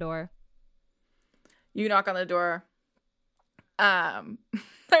knock on the door. You knock on the door.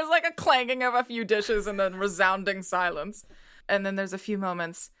 There's like a clanging of a few dishes and then resounding silence. And then there's a few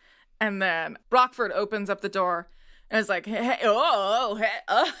moments. And then Rockford opens up the door and is like, hey,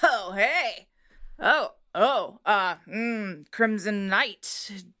 Crimson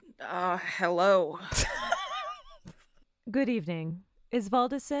Knight. Hello. Good evening. Is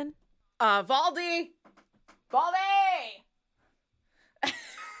Valdis in? Valdi!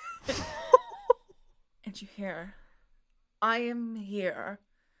 And you hear, I am here.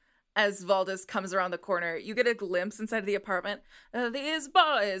 As Valdis comes around the corner, you get a glimpse inside the apartment. These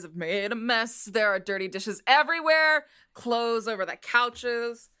boys have made a mess. There are dirty dishes everywhere, clothes over the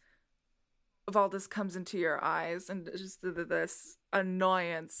couches. Valdis comes into your eyes and just this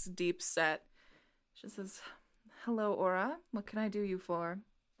annoyance deep set. She says, hello, Aura. What can I do you for?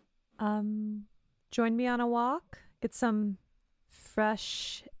 Join me on a walk? Get some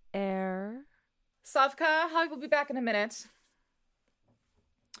fresh air? Savka, I will be back in a minute.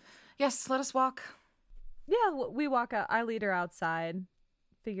 Yes, let us walk. Yeah, we walk out. I lead her outside.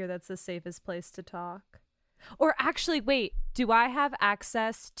 Figure that's the safest place to talk. Or actually, wait, do I have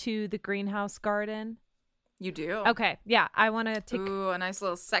access to the greenhouse garden? You do. Okay, yeah, I want to take... Ooh, a nice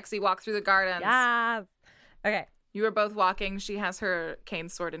little sexy walk through the gardens. Yeah. Okay. You are both walking. She has her cane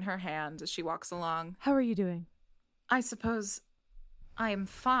sword in her hand as she walks along. How are you doing? I suppose I am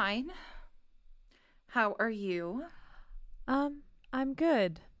fine. How are you? I'm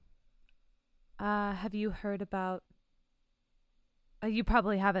good. Have you heard about... you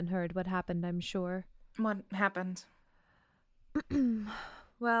probably haven't heard what happened, I'm sure. What happened?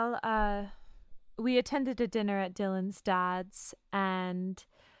 Well, we attended a dinner at Dylan's dad's, and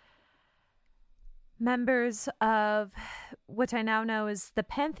members of what I now know as the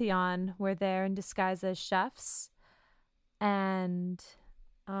Pantheon were there in disguise as chefs. And,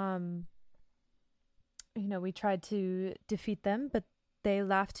 we tried to defeat them, but they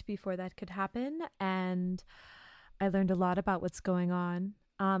left before that could happen, and I learned a lot about what's going on.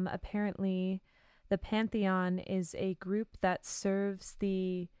 Apparently, the Pantheon is a group that serves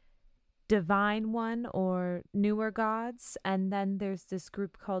the Divine One or newer gods, and then there's this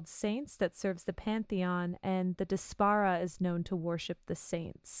group called Saints that serves the Pantheon, and the Dispara is known to worship the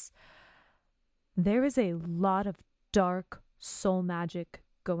Saints. There is a lot of dark soul magic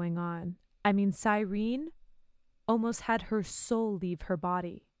going on. I mean, Cyrene almost had her soul leave her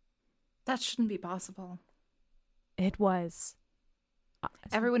body. That shouldn't be possible. It was.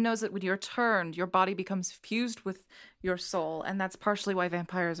 Everyone knows that when you're turned, your body becomes fused with your soul, and that's partially why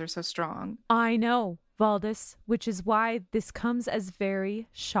vampires are so strong. I know, Valdis, which is why this comes as very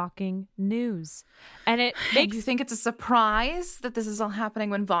shocking news. And it makes... You think it's a surprise that this is all happening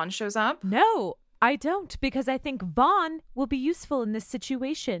when Vaughn shows up? No, I don't, because I think Vaughn will be useful in this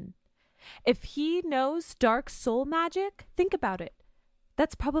situation. If he knows dark soul magic, think about it.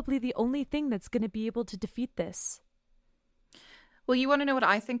 That's probably the only thing that's going to be able to defeat this. Well, you want to know what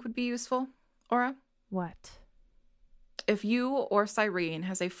I think would be useful, Aura? What? If you or Cyrene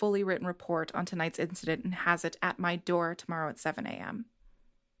has a fully written report on tonight's incident and has it at my door tomorrow at 7 a.m.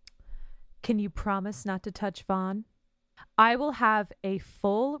 Can you promise not to touch Vaughn? I will have a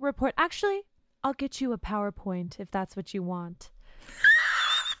full report. Actually, I'll get you a PowerPoint if that's what you want.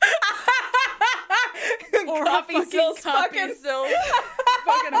 Or Copy Zill's fucking homework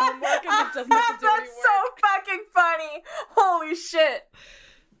and it doesn't have to do any work. That's so fucking funny. Holy shit.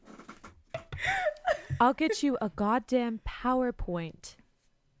 I'll get you a goddamn PowerPoint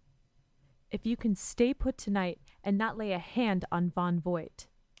if you can stay put tonight and not lay a hand on Von Voigt.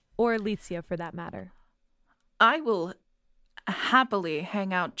 Or Alicia, for that matter. I will happily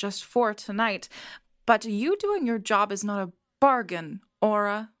hang out just for tonight, but you doing your job is not a bargain,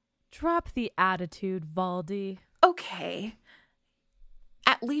 Aura. Drop the attitude, Valdi. Okay.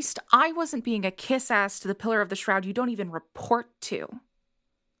 At least I wasn't being a kiss-ass to the Pillar of the Shroud you don't even report to.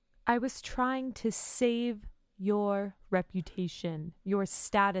 I was trying to save your reputation, your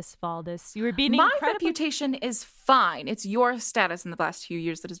status, Valdis. You were being My incredibly... reputation is fine. It's your status in the last few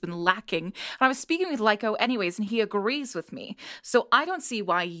years that has been lacking. And I was speaking with Lyko anyways, and he agrees with me. So I don't see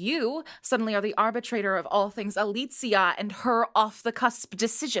why you suddenly are the arbitrator of all things Alicia and her off-the-cusp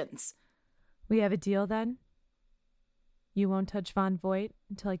decisions. We have a deal then? You won't touch Von Voigt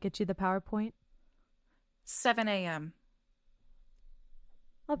until I get you the PowerPoint? 7 a.m.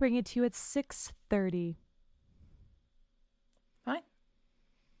 I'll bring it to you at 6:30. Fine.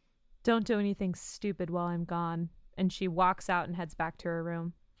 Don't do anything stupid while I'm gone. And she walks out and heads back to her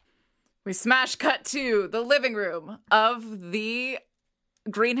room. We smash cut to the living room of the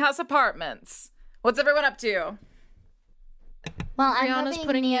Greenhouse Apartments. What's everyone up to? Well, I'm Brianna's hoping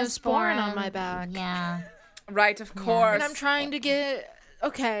putting Neosporin Neosporin on my back. Yeah. Right, of course. And I'm trying to get...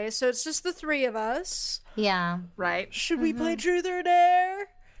 Okay, so it's just the three of us. Yeah. Right. Should we play Truth or Dare?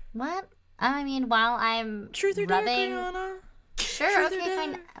 What? I mean, while I'm Truth or rubbing... Dare, Brianna? Sure, Truth or okay, dare?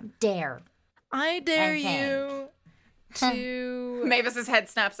 fine. Dare. I dare Okay. you to... Mavis's head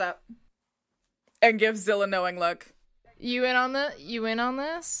snaps up and gives Zill a knowing look. You in on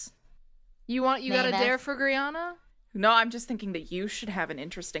this? You got a Mavis? dare for Brianna? No, I'm just thinking that you should have an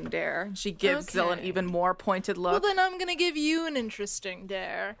interesting dare. She gives Zill an Okay. even more pointed Well, look. then I'm gonna give you an interesting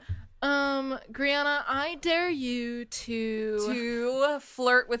dare. Brianna, I dare you To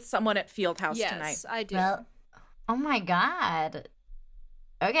flirt with someone at Fieldhouse yes, tonight. I do. Well, oh my god.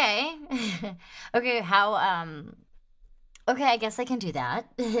 Okay. Okay, how, okay, I guess I can do that.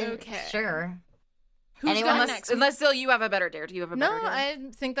 Okay. Sure. Who's anyone going Unless, next? unless Zill, you have a better dare. Do you have a No, better dare? I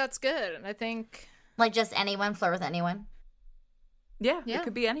think that's good. I think Like, just anyone flirt with anyone? Yeah, Yeah. it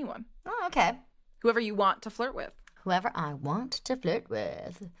could be anyone. Oh, okay. Whoever you want to flirt with. Whoever I want to flirt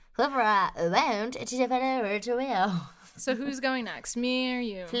with. Whoever I want to flirt with. so. Who's going next? Me or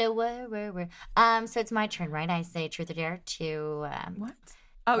you? So it's my turn, right? I say truth or dare to, What?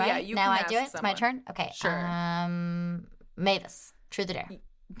 Oh, right? yeah, you now can I ask do it. It's my someone. turn. Okay. Sure. Mavis, truth or dare?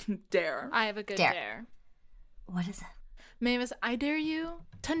 Dare. I have a good Dare. dare. What is it? Mavis, I dare you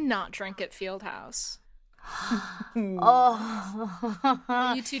to not drink at Fieldhouse. Oh,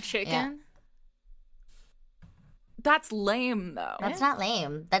 Are you two chicken? That's lame, though. that's not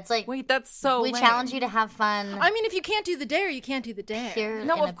lame. That's like Wait, that's so we lame. challenge you to have fun. I mean, if you can't do the dare, you can't do the dare. Pure,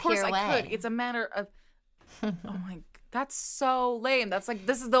 No, in a of course pure I way. could. It's a matter of... Oh my... That's so lame. That's like,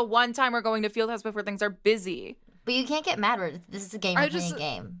 this is the one time we're going to Fieldhouse before things are busy. But you can't get mad. This is a game. I We're playing just- a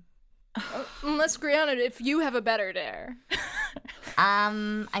game. Unless, Brianna, if you have a better dare. I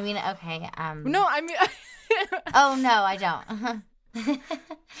mean, okay. No, I mean... Oh no, I don't.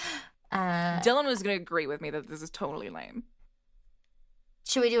 Dylan was going to agree with me that this is totally lame.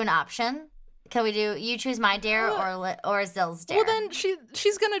 Should we do an option? Can we do you choose my dare or Zill's dare? well, then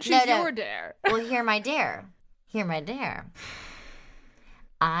she's gonna choose No. your dare. Well, hear my dare. Hear my dare.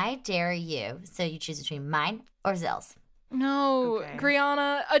 I dare you. So you choose between mine or Zill's. No, Okay.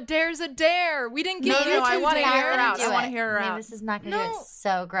 Brianna, a dare's a dare. We didn't give you no, I two wanna dares. hear her out. Do I it. wanna hear her out. Mavis is not gonna do No. it.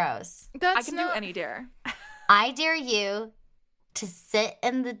 So gross. That's I can not... do any dare. I dare you to sit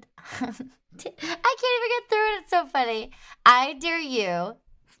in the. I can't even get through it. It's so funny. I dare you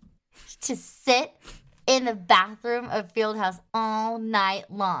to sit in the bathroom of Fieldhouse all night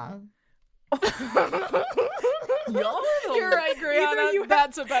long. You're right, Brianna.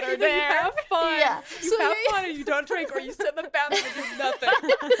 That's a better dare. Have fun. Yeah. You have fun and you don't drink, or you sit in the bathroom and do nothing.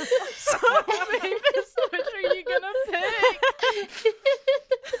 So, Mavis, which are you gonna pick?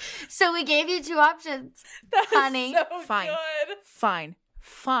 So we gave you two options, honey. Fine.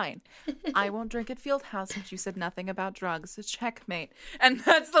 Fine. I won't drink at Fieldhouse, but you said nothing about drugs. Checkmate. And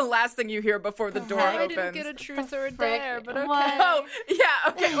that's the last thing you hear before the door I opens. didn't get a truth or a frick? dare, but okay. What? Oh,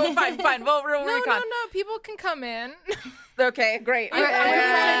 yeah. Okay. Oh, fine. We'll No, recon. no, people can come in. Okay, great. Your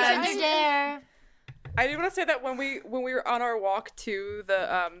And- dare. I do want to say that when we were on our walk to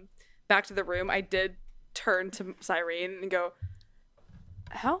the back to the room, I did turn to Cyrene and go,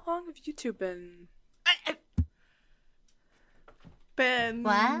 "How long have you two been?" Ben.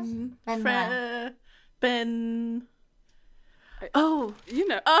 What? Ben what? Ben. Oh, You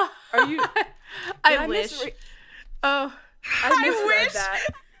know, oh, are you? I wish. Oh, I misread that.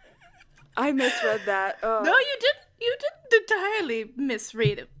 I misread that. Oh. no, you didn't. You didn't entirely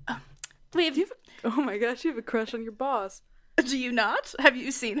misread it. We've. Oh my gosh, you have a crush on your boss. Do you not? Have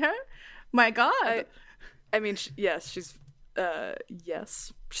you seen her? My God. I mean, yes, she's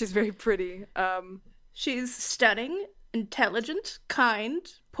very pretty. She's stunning, intelligent, kind,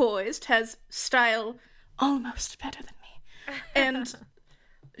 poised, has style almost better than me. And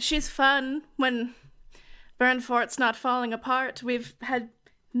she's fun when Burnfort's not falling apart. We've had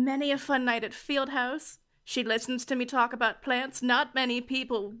many a fun night at Fieldhouse. She listens to me talk about plants. Not many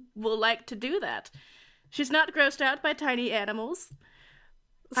people will like to do that. She's not grossed out by tiny animals.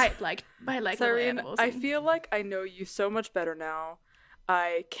 I like little Cyrene, animals. I feel like I know you so much better now.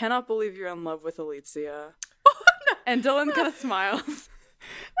 I cannot believe you're in love with Alicia. And Dylan kind of smiles.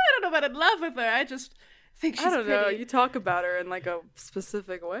 I don't know about in love with her. I just think she's I don't know. pretty. You talk about her in like a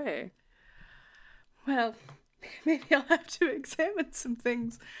specific way. Well, maybe I'll have to examine some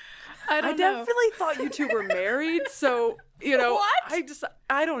things. I I don't know. definitely thought you two were married, so you know. What?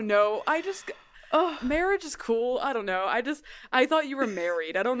 I don't know. Marriage is cool. I don't know. I thought you were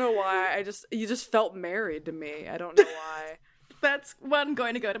married. I don't know why. You just felt married to me. I don't know why. That's one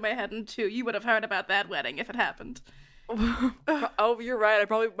going to go to my head, and two, you would have heard about that wedding if it happened. Oh, you're right. I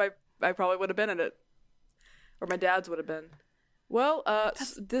probably would have been in it. or my dad's would have been. Well,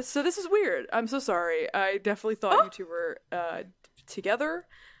 this is weird. I'm so sorry. I definitely thought you two were together.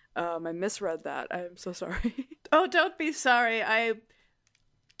 I misread that. I'm so sorry. Oh, don't be sorry. I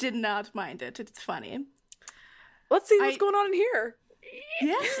did not mind it. It's funny. Let's see what's going on in here.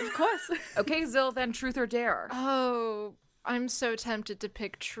 Yes, of course. Okay, Zill, then truth or dare? Oh, I'm so tempted to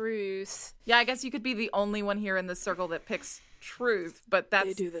pick truth. Yeah, I guess you could be the only one here in this circle that picks truth, but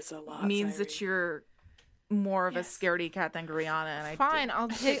They do this a lot. means that Cyrene. you're more of a scaredy cat than Griana, and Fine, I'll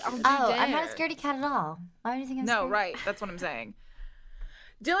do Oh, dare. I'm not a scaredy cat at all. Why do you think I'm No, scared? right. That's what I'm saying.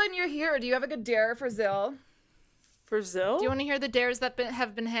 Dylan, you're here. Do you have a good dare for Zill? For Zill? Do you want to hear the dares that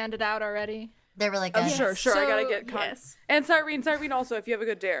have been handed out already? They're really good. Sure. I So, gotta get yes. And Cyrene also, if you have a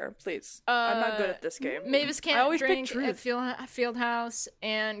good dare, please. I'm not good at this game. Mavis I can't always pick drink truth. at Fieldhouse,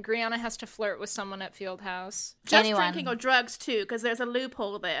 and Griana has to flirt with someone at Fieldhouse. Just Anyone. drinking or drugs, too, because there's a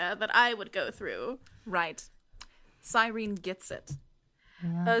loophole there that I would go through. Right. Cyrene gets it.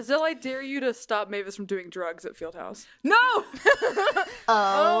 Zill, I dare you to stop Mavis from doing drugs at Fieldhouse. No!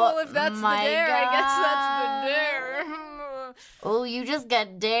 Oh, if that's the my dare, I guess God. that's the dare. Oh, you just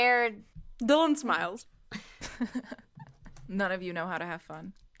got dared. Dylan smiles. None of you know how to have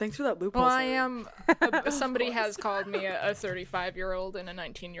fun. Thanks for that loophole. Well, I Cyrene. am. Somebody has called me a 35-year-old in a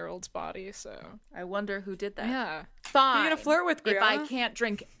 19-year-old's body, so I wonder who did that. yeah. Fine. You're gonna flirt with If I Griana? can't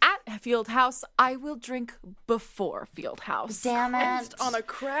drink at Fieldhouse, I will drink before Fieldhouse. Damn it. Christ on a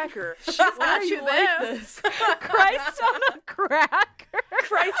cracker. Why Why are you like this? Christ on a cracker.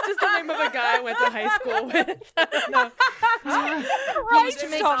 Christ is the name of a guy I went to high school with. No. He used to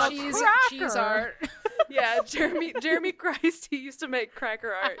make on a cheese cracker. art. Yeah, Jeremy Christ, he used to make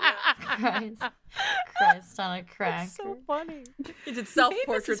cracker art. Yeah. Christ on a cracker. So funny. He did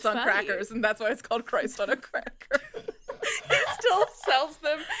self-portraits is on funny. crackers, and that's why it's called Christ on a cracker. He still sells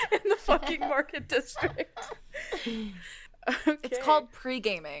them in the fucking Market District. Okay. It's called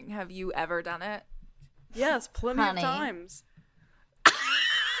pre-gaming. Have you ever done it? Yes, plenty Honey. of times.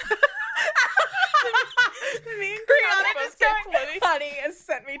 Me and Brianna just going, honey, has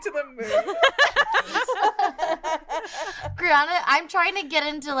sent me to the moon. Brianna, I'm trying to get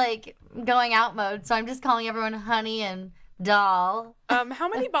into like going out mode, so I'm just calling everyone honey and doll. How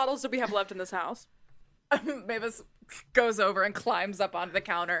many bottles do we have left in this house? Mavis goes over and climbs up onto the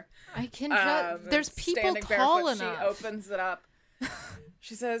counter. I can there's and people standing tall barefoot, enough. She opens it up.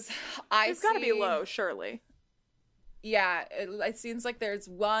 She says, I It's got to be see- low, surely. Yeah, it seems like there's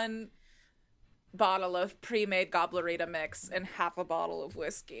one bottle of pre-made Goblerita mix and half a bottle of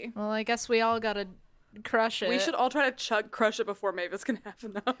whiskey. Well, I guess we all gotta crush it. We should all try to crush it before Mavis can have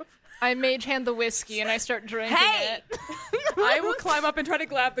enough. I mage hand the whiskey and I start drinking Hey! it. I will climb up and try to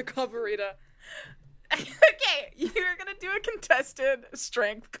grab the Coverita. Okay, you're gonna do a contested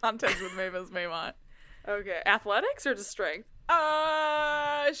strength contest with Mavis Maymont. Okay, athletics or just strength?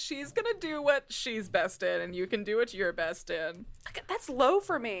 She's gonna do what she's best in, and you can do what you're best in. That's low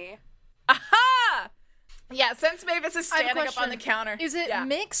for me. Aha! Yeah, since Mavis is I have a standing up on the question. counter. Is it yeah.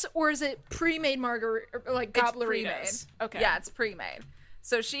 mix or is it pre-made margarita, like It's Gobbleritas? pre-made. Okay. Yeah, it's pre-made.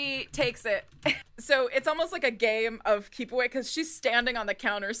 So she takes it. So it's almost like a game of keep away because she's standing on the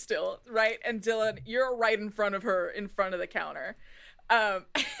counter still, right? And Dylan, you're right in front of her, in front of the counter. And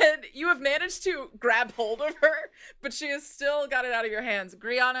you have managed to grab hold of her, but she has still got it out of your hands.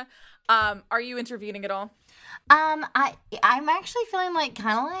 Griana, are you intervening at all? I'm actually feeling like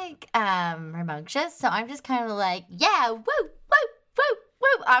kind of like rambunctious, so I'm just kind of like, yeah, woo, woo, woo,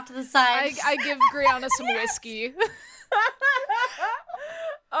 woo, off to the side. I give Griana some whiskey.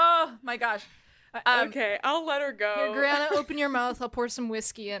 Oh my gosh. Okay, I'll let her go. Here, Griana, open your mouth. I'll pour some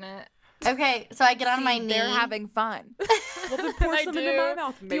whiskey in it. Okay, so I get on my knee, They're having fun. Well, then pour I some do. into my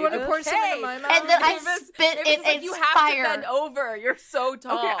mouth, Do you want to Mavis. pour some into my mouth? and then I Mavis- spit Mavis it is like, and you it's have fire. to bend over. You're so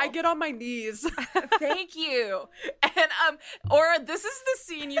tall. Okay, I get on my knees. Thank you. And Aura, this is the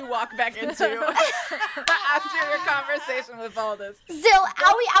scene you walk back into after your conversation with Baldus. Zill,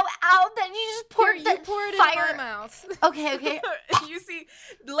 owie, ow, ow, then you just poured Here, you the pour it fire. in my mouth. Okay. You see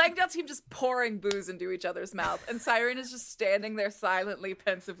the Langdale team just pouring booze into each other's mouth, and Cyrene is just standing there silently,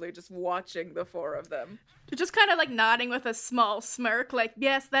 pensively, just watching the four of them. You're just kind of like nodding with a small smirk, like,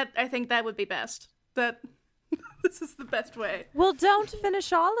 yes, I think that would be best. That this is the best way. Well, don't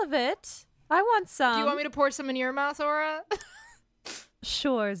finish all of it. I want some. Do you want me to pour some in your mouth, Aura?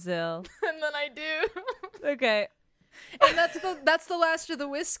 Sure, Zill. And then I do. Okay. And that's the last of the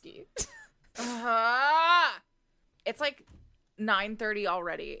whiskey. It's like 9:30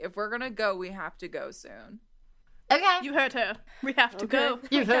 already. If we're gonna go, we have to go soon. Okay. You heard her. We have to go.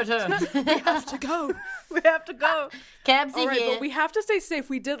 You heard her. to go. We have to go. Cabsy All right, here. but we have to stay safe.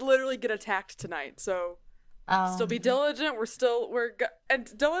 We did literally get attacked tonight, so Still be diligent. And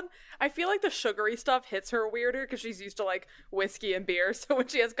Dylan, I feel like the sugary stuff hits her weirder because she's used to like whiskey and beer. So when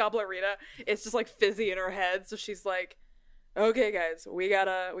she has Goblerita, it's just like fizzy in her head. So she's like, okay, guys, we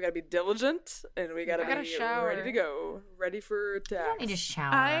gotta be diligent and we gotta be shower. ready to go, ready for I attack. don't need to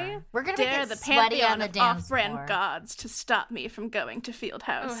shower. I We're gonna dare get the sweaty on pantheon the of dance off-brand floor. gods to stop me from going to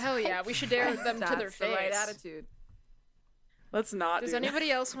Fieldhouse. Oh hell yeah, we should dare them to their That's the face. right attitude. Let's not. Does do anybody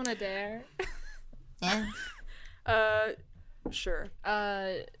else want to dare? Yeah. that. Sure.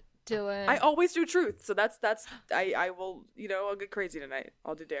 Dylan. I always do truth, so that's I will, I'll get crazy tonight.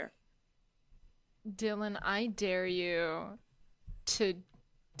 I'll do dare. Dylan, I dare you to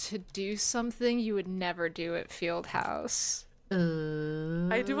do something you would never do at Fieldhouse. Ooh.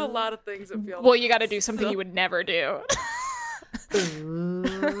 I do a lot of things that feel. Well, you got to do something you would never do.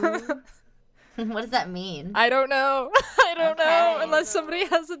 Ooh. What does that mean? I don't know. I don't know Okay. unless somebody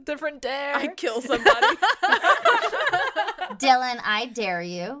has a different dare. I kill somebody. Dylan, I dare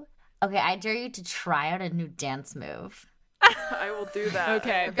you. Okay, I dare you to try out a new dance move. I will do that.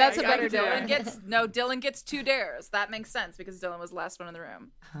 Okay, that's a I better can do dare. it. Dylan gets 2 dares. That makes sense because Dylan was the last one in the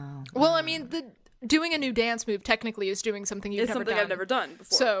room. Oh. Well, I mean, doing a new dance move technically is doing something you've It's never something done. I've never done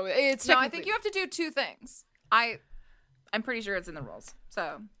before. So it's No, I technically- think you have to do 2 things. I'm pretty sure it's in the rules.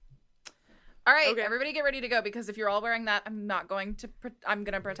 So, all right, Okay. everybody, get ready to go because if you're all wearing that, I'm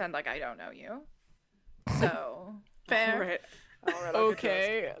gonna pretend like I don't know you. So, Fair. All right, I'll get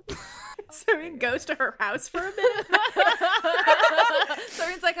okay. So he goes to her house for a minute. so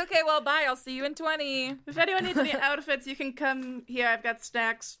it's like, okay, well, bye. I'll see you in 20. If anyone needs any outfits, you can come here. I've got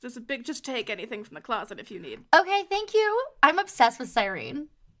snacks. There's a big. Just take anything from the closet if you need. Okay, thank you. I'm obsessed with Cyrene.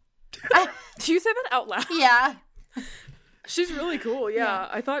 Do you say that out loud? Yeah. She's really cool. Yeah.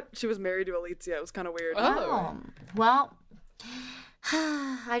 I thought she was married to Alicia. It was kind of weird. Oh. Well,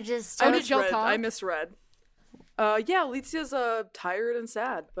 I just. How did y'all talk? I misread. Yeah, Alicia's tired and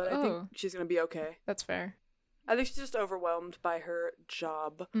sad, but I Oh. think she's gonna be okay. That's fair. I think she's just overwhelmed by her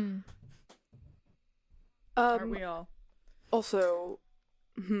job. Mm. Aren't we all? Also,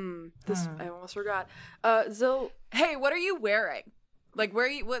 I almost forgot. Zil, Hey, what are you wearing? Like,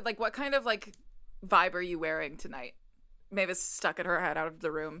 what kind of like vibe are you wearing tonight? Mavis stuck at her head out of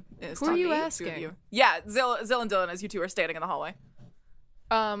the room. Who are you asking? Yeah, Zil and Dylan, as you two are standing in the hallway.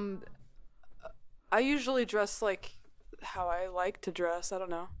 I usually dress like how I like to dress. I don't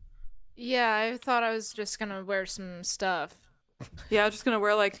know. Yeah, I thought I was just gonna wear some stuff. Yeah, I'm just gonna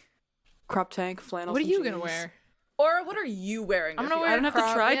wear like crop tank, flannel. What are you gonna wear? Or what are you wearing? I'm to gonna feel- wear I don't have to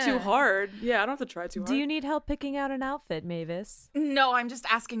crop, try yeah. too hard. Yeah, I don't have to try too hard. Do you need help picking out an outfit, Mavis? No, I'm just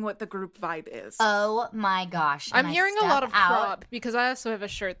asking what the group vibe is. Oh my gosh. I'm And I hearing a step lot of out. crop because I also have a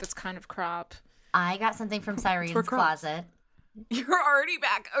shirt that's kind of crop. I got something from Cyrene's for crops. closet. You're already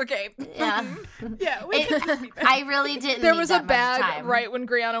back. Okay. Yeah. Yeah, I really didn't. There need was that a much bag time. right when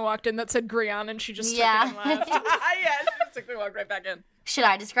Griana walked in that said Griana, and she just Yeah. took it and left. yeah, she just took me walk right back in. Should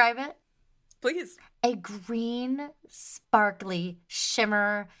I describe it? Please. A green, sparkly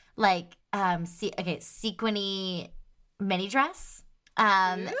shimmer, like sequiny mini dress.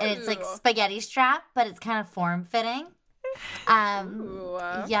 And it's like Ooh. spaghetti strap, but it's kind of form fitting. Ooh.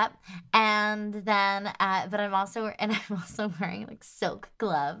 Yep. And then, but I'm also wearing like silk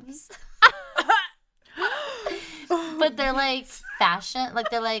gloves. But they're like fashion, like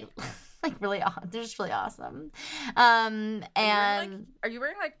they're like really, they're just really awesome. And Are you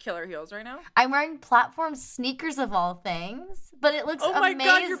wearing like killer heels right now? I'm wearing platform sneakers of all things, but it looks Oh my amazing.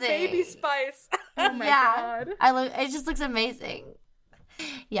 god, your baby spice. Oh my Yeah. god. It just looks amazing.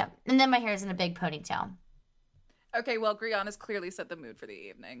 Yeah, and then my hair is in a big ponytail. Okay, well, Griana's clearly set the mood for the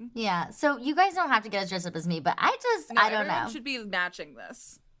evening. Yeah, so you guys don't have to get as dressed up as me, but I No, don't everyone know. should be matching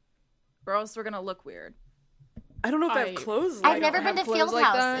this, or else we're gonna look weird. I don't know if I I- have clothes. I've like never that. been to Clothes like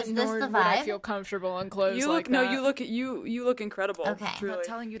Fieldhouse. that, Is this nor the would I vibe? feel comfortable in clothes You like look no, that. you look incredible. Okay. I'm Truly. not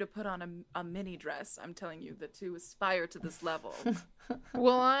telling you to put on a mini dress. I'm telling you that to aspire to this level.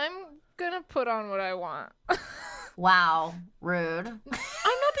 Well, I'm gonna put on what I want. Wow, rude. I'm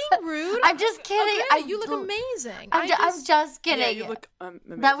not being rude. I'm just kidding. Okay, you look amazing. I'm just kidding. Yeah, you look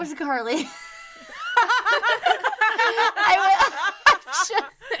amazing. That was Carly.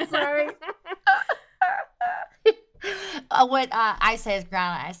 Sorry. What I say is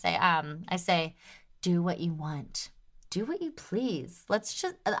Grana. I say, do what you want. Do what you please. Let's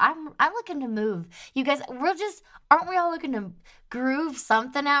just. I'm looking to move. You guys, aren't we all looking to groove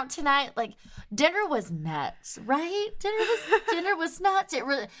something out tonight? Like dinner was nuts, right? Dinner was nuts.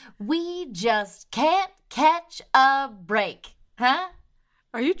 We just can't catch a break, huh?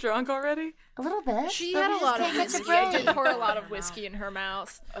 Are Are you drunk already? A little bit. She but had we a just lot of can't catch a whiskey. I break. did pour a lot of whiskey in her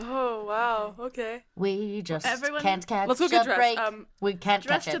mouth. Oh, wow. Okay. We just Everyone- can't catch Let's go get a dressed. break. We can't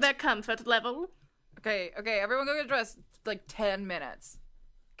Dress catch to it. their comfort level. Okay, everyone go get dressed. It's like 10 minutes.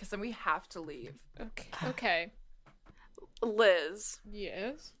 Because then we have to leave. Okay. Liz,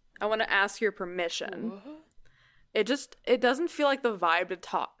 Yes. I want to ask your permission. It doesn't feel like the vibe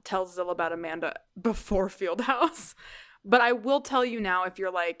to tell Zilla about Amanda before Fieldhouse. But I will tell you now if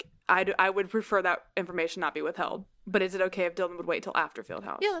you're like, I would prefer that information not be withheld. But is it okay if Dylan would wait till after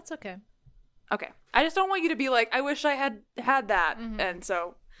Fieldhouse? Yeah, that's okay. Okay. I just don't want you to be like, I wish I had that. And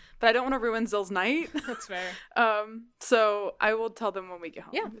so, but I don't want to ruin Zill's night. That's fair. So I will tell them when we get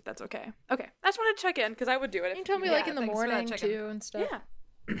home. Yeah. If that's okay. Okay. I just wanted to check in because I would do it. You can tell me Yeah, like in the thanks for that morning check-in. too and stuff.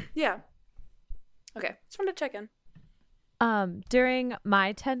 Yeah. Yeah. Okay. Just wanted to check in. During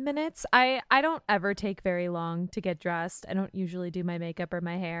my 10 minutes, I don't ever take very long to get dressed. I don't usually do my makeup or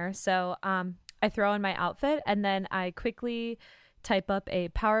my hair. So, I throw in my outfit and then I quickly type up a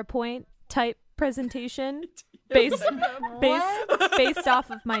PowerPoint type presentation based off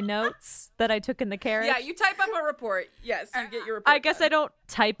of my notes that I took in the carriage. Yeah, you type up a report. Yes, you get your report. I guess I don't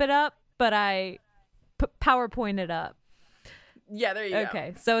type it up, but I PowerPoint it up. Yeah, there you go.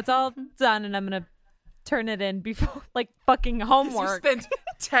 Okay, so it's all done, and I'm gonna turn it in before, like, fucking You homework. spent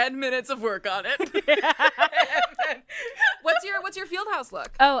 10 minutes of work on it. And then- what's your field house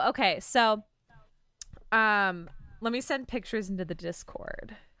look? Oh, okay. So, let me send pictures into the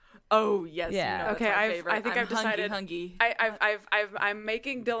Discord. Oh yes, Yeah. you know, Okay, that's my I favorite. think I'm I've decided. Hungy. I'm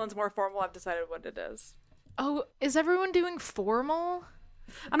making Dylan's more formal. I've decided what it is. Oh, is everyone doing formal?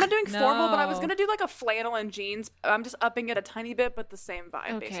 I'm not doing formal, but I was No. gonna do like a flannel and jeans. I'm just upping it a tiny bit, but the same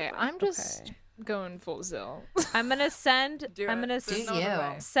vibe. Okay, basically. I'm just going full Zill. I'm gonna send. Do I'm it. gonna There's no you.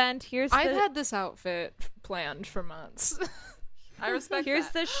 other way. send. Here's I've the. had this outfit planned for months. I respect. Here's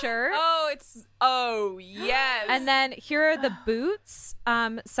that. the shirt. Oh yes. And then here are the boots.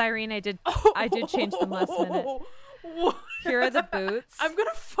 Cyrene, I did change them last minute. Here are the boots. I'm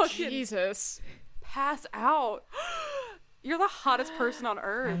gonna fucking Jesus. pass out. You're the hottest person on I'm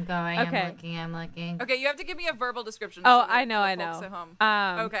earth. going. Okay. I'm looking. Okay, you have to give me a verbal description. Oh, so that I know, the I folks know. at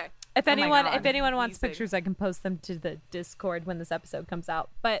home. Okay. Oh If my anyone, God, if anyone wants amazing. pictures, I can post them to the Discord when this episode comes out.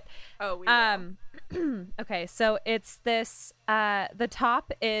 But Oh, we will. okay, so it's this. The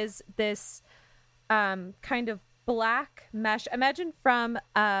top is this kind of black mesh. Imagine from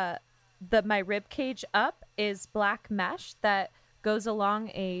my rib cage up is black mesh that goes along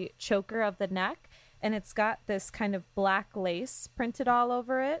a choker of the neck, and it's got this kind of black lace printed all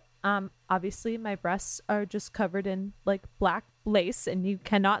over it. Obviously my breasts are just covered in like black lace, and you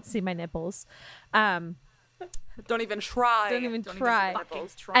cannot see my nipples. Don't even try. Don't even Don't try. even fucking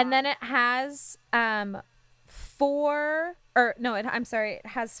try. And then it has it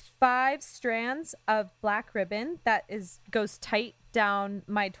has 5 strands of black ribbon that goes tight down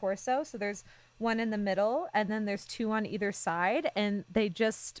my torso. So there's one in the middle, and then there's 2 on either side, and they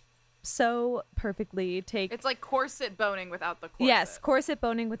just so perfectly take. It's like corset boning without the corset. Yes, corset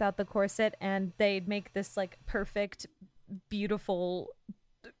boning without the corset, and they make this like perfect, beautiful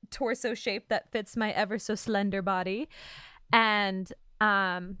torso shape that fits my ever so slender body. And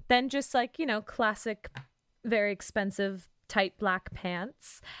then just like, classic, very expensive tight black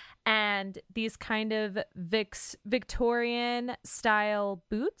pants, and these kind of Victorian style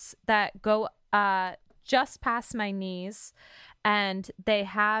boots that go just past my knees, and they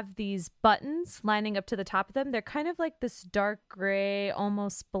have these buttons lining up to the top of them. They're kind of like this dark gray,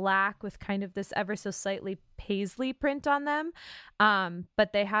 almost black, with kind of this ever so slightly paisley print on them.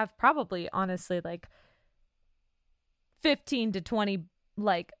 But they have probably, honestly, like 15 to 20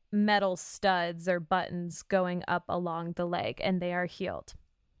 like metal studs or buttons going up along the leg, and they are heeled.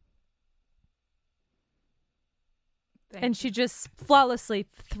 And she just flawlessly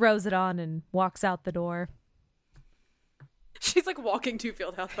throws it on and walks out the door. She's like walking to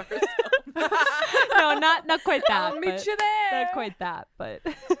Fieldhouse by herself. No, not quite that. I'll meet but- you there. Not quite that, but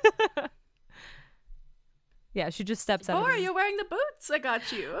yeah, she just steps out. Oh, of are you wearing the boots? I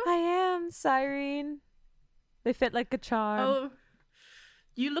got you. I am, Cyrene. They fit like a charm. Oh,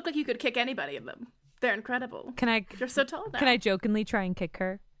 you look like you could kick anybody in them. They're incredible. Can I You're so tall now. can I jokingly try and kick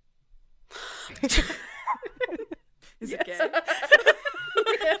her? Is it gay?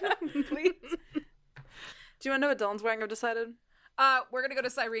 Please. Do you want to know what Dylan's wearing? I've decided. We're gonna go to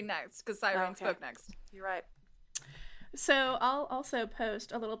Cyrene next because Cyrene Okay. spoke next. You're right. So I'll also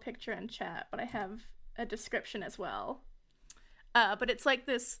post a little picture in chat, but I have a description as well. But it's like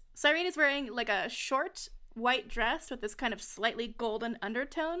this. Cyrene is wearing like a short white dress with this kind of slightly golden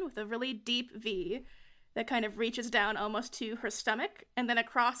undertone with a really deep V. that kind of reaches down almost to her stomach, and then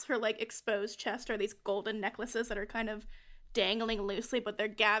across her like exposed chest are these golden necklaces that are kind of dangling loosely, but they're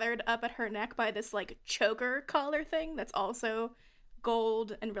gathered up at her neck by this like choker collar thing that's also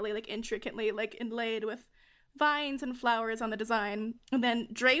gold and really like intricately like inlaid with vines and flowers on the design. And then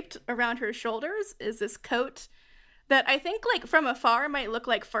draped around her shoulders is this coat that I think like from afar might look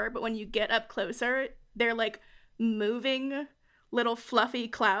like fur, but when you get up closer, they're like moving little fluffy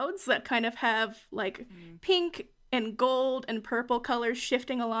clouds that kind of have like pink and gold and purple colors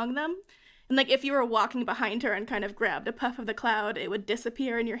shifting along them. And like if you were walking behind her and kind of grabbed a puff of the cloud, it would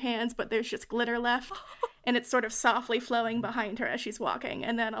disappear in your hands, but there's just glitter left. And it's sort of softly flowing behind her as she's walking.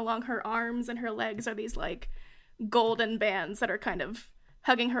 And then along her arms and her legs are these like golden bands that are kind of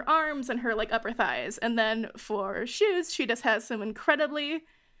hugging her arms and her like upper thighs. And then for shoes, she just has some incredibly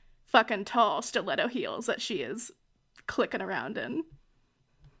fucking tall stiletto heels that she is clicking around in.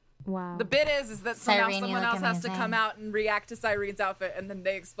 Wow. The bit is that somehow Cyrene, you someone look else has to amazing. come out and react to Cyrene's outfit, and then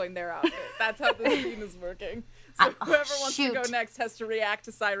they explain their outfit. That's how this scene is working. So whoever wants to go shoot. next has to react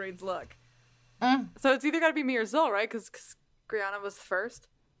to Cyrene's look. So it's either got to be me or Zil, right? Because Griana was first.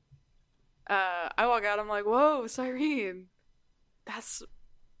 I walk out, I'm like, whoa, Cyrene. That's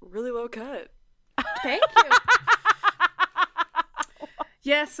really low cut. Thank you.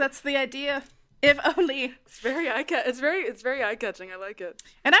 Yes, that's the idea. If only. It's very very eye catching. I like it.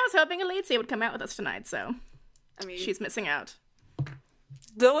 And I was hoping Alicia would come out with us tonight, so I mean, she's missing out.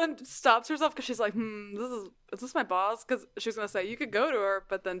 Dylan stops herself because she's like, is this my boss? Because she was gonna say you could go to her,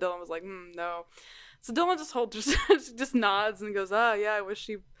 but then Dylan was like, no. So Dylan just nods and goes, yeah, I wish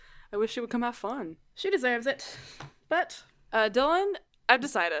she would come have fun. She deserves it. But Dylan, I've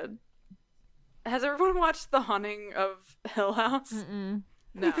decided. Has everyone watched The Haunting of Hill House?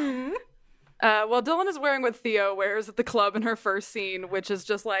 No. Well, Dylan is wearing what Theo wears at the club in her first scene, which is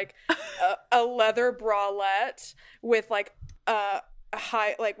just like a leather bralette with like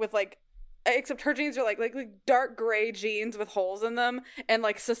except her jeans are like dark gray jeans with holes in them and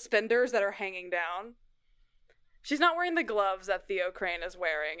like suspenders that are hanging down. She's not wearing the gloves that Theo Crane is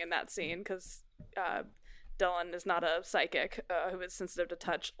wearing in that scene because Dylan is not a psychic who is sensitive to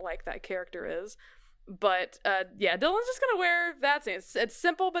touch like that character is. But yeah, Dylan's just gonna wear that scene. It's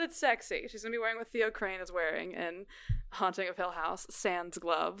simple, but it's sexy. She's gonna be wearing what Theo Crane is wearing in Haunting of Hill House, sans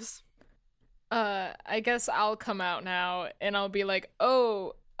gloves. I guess I'll come out now and I'll be like,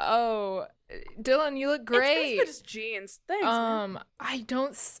 oh, Dylan, you look great. It's just jeans. Thanks. Man.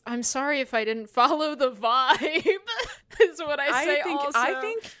 I'm sorry if I didn't follow the vibe. Is what I say. I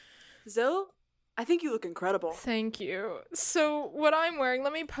think, Zil, I think you look incredible. Thank you. So what I'm wearing,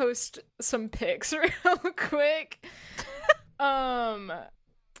 let me post some pics real quick. Oh,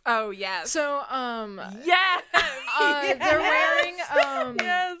 yes. So, yes! they're wearing,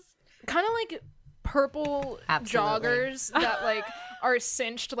 Yes! kind of like purple Absolutely. joggers that like are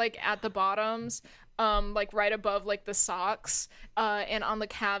cinched like at the bottoms, like right above like the socks, and on the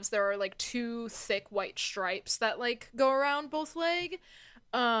calves there are like two thick white stripes that like go around both leg.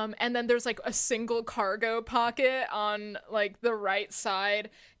 And then there's like a single cargo pocket on like the right side,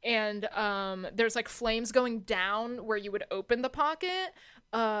 and there's like flames going down where you would open the pocket.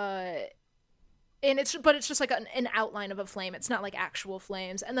 And it's just like an outline of a flame. It's not like actual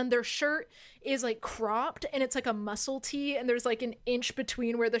flames. And then their shirt is like cropped and it's like a muscle tee, and there's like an inch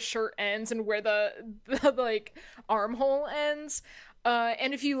between where the shirt ends and where the like armhole ends.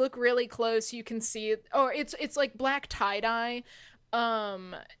 And if you look really close, you can see it. Oh, it's like black tie-dye,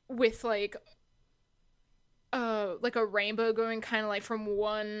 with like a rainbow going kind of like from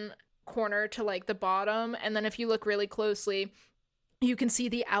one corner to like the bottom. And then if you look really closely, you can see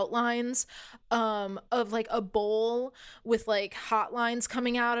the outlines of like a bowl with like hot lines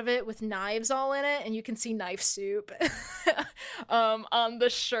coming out of it with knives all in it, and you can see knife soup on the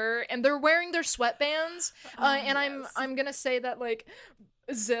shirt. And they're wearing their sweatbands, and yes. I'm gonna say that like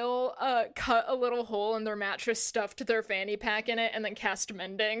Zil cut a little hole in their mattress, stuffed their fanny pack in it, and then cast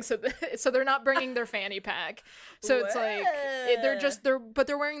mending, so they're not bringing their fanny pack. So it's like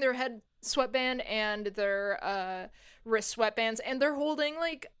they're wearing their head sweatband and their wrist sweatbands, and they're holding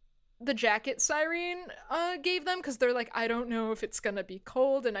like the jacket Cyrene gave them, because they're like, I don't know if it's gonna be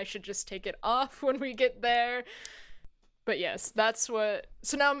cold and I should just take it off when we get there. But yes, that's what.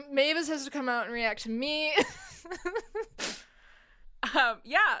 So now Mavis has to come out and react to me.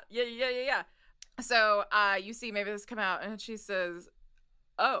 Yeah. So you see Mavis come out and she says,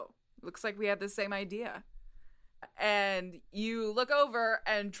 oh, looks like we had the same idea. And you look over,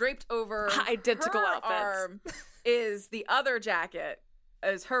 and draped over identical her outfits arm is the other jacket,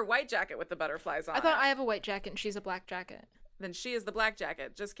 is her white jacket with the butterflies on I thought it. I have a white jacket and she's a black jacket. then she is the black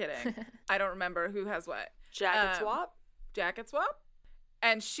jacket. Just kidding. I don't remember who has what. Jacket swap? Jacket swap.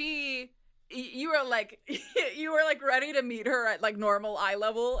 And you were like ready to meet her at like normal eye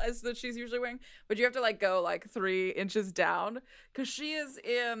level as that she's usually wearing, but you have to like go like 3 inches down because she is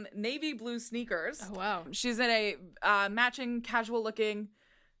in navy blue sneakers. Oh wow. She's in a matching casual looking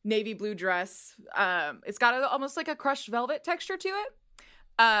navy blue dress. It's got almost like a crushed velvet texture to it.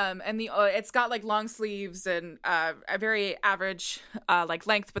 And it's got like long sleeves and a very average like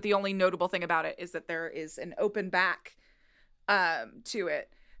length, but the only notable thing about it is that there is an open back to it.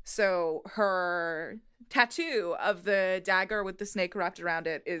 So her tattoo of the dagger with the snake wrapped around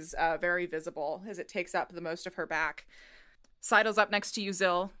it is very visible as it takes up the most of her back. Sidles up next to you,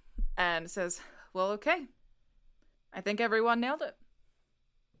 Zill, and says, well, okay. I think everyone nailed it.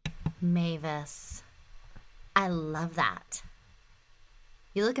 Mavis, I love that.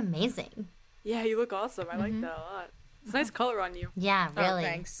 You look amazing. Yeah, you look awesome. I like that a lot. It's a nice color on you. Yeah, really. Oh,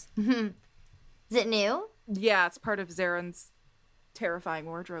 thanks. Is it new? Yeah, it's part of Zaren's terrifying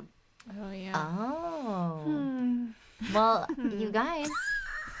wardrobe. Oh yeah. Oh. Well, you guys,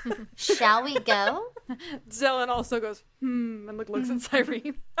 shall we go? Zelen also goes, and like looks at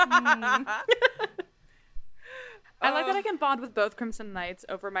Cyrene. I like that I can bond with both Crimson Knights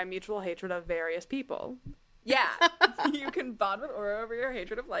over my mutual hatred of various people. Yeah, you can bond with Aura over your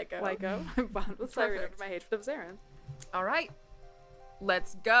hatred of Lyco. Lyco. I bond with Cyrene over Perfect. my hatred of Zaren. All right,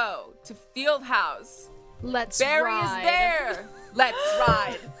 let's go to Fieldhouse. Let's Barry ride. is there. Let's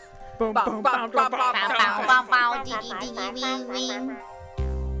ride. Boom, Bow, boom, bow, bow, bow, bow, bow, bow, bow, bow. Bow, bow, bow, dee, dee, dee, wee, wee.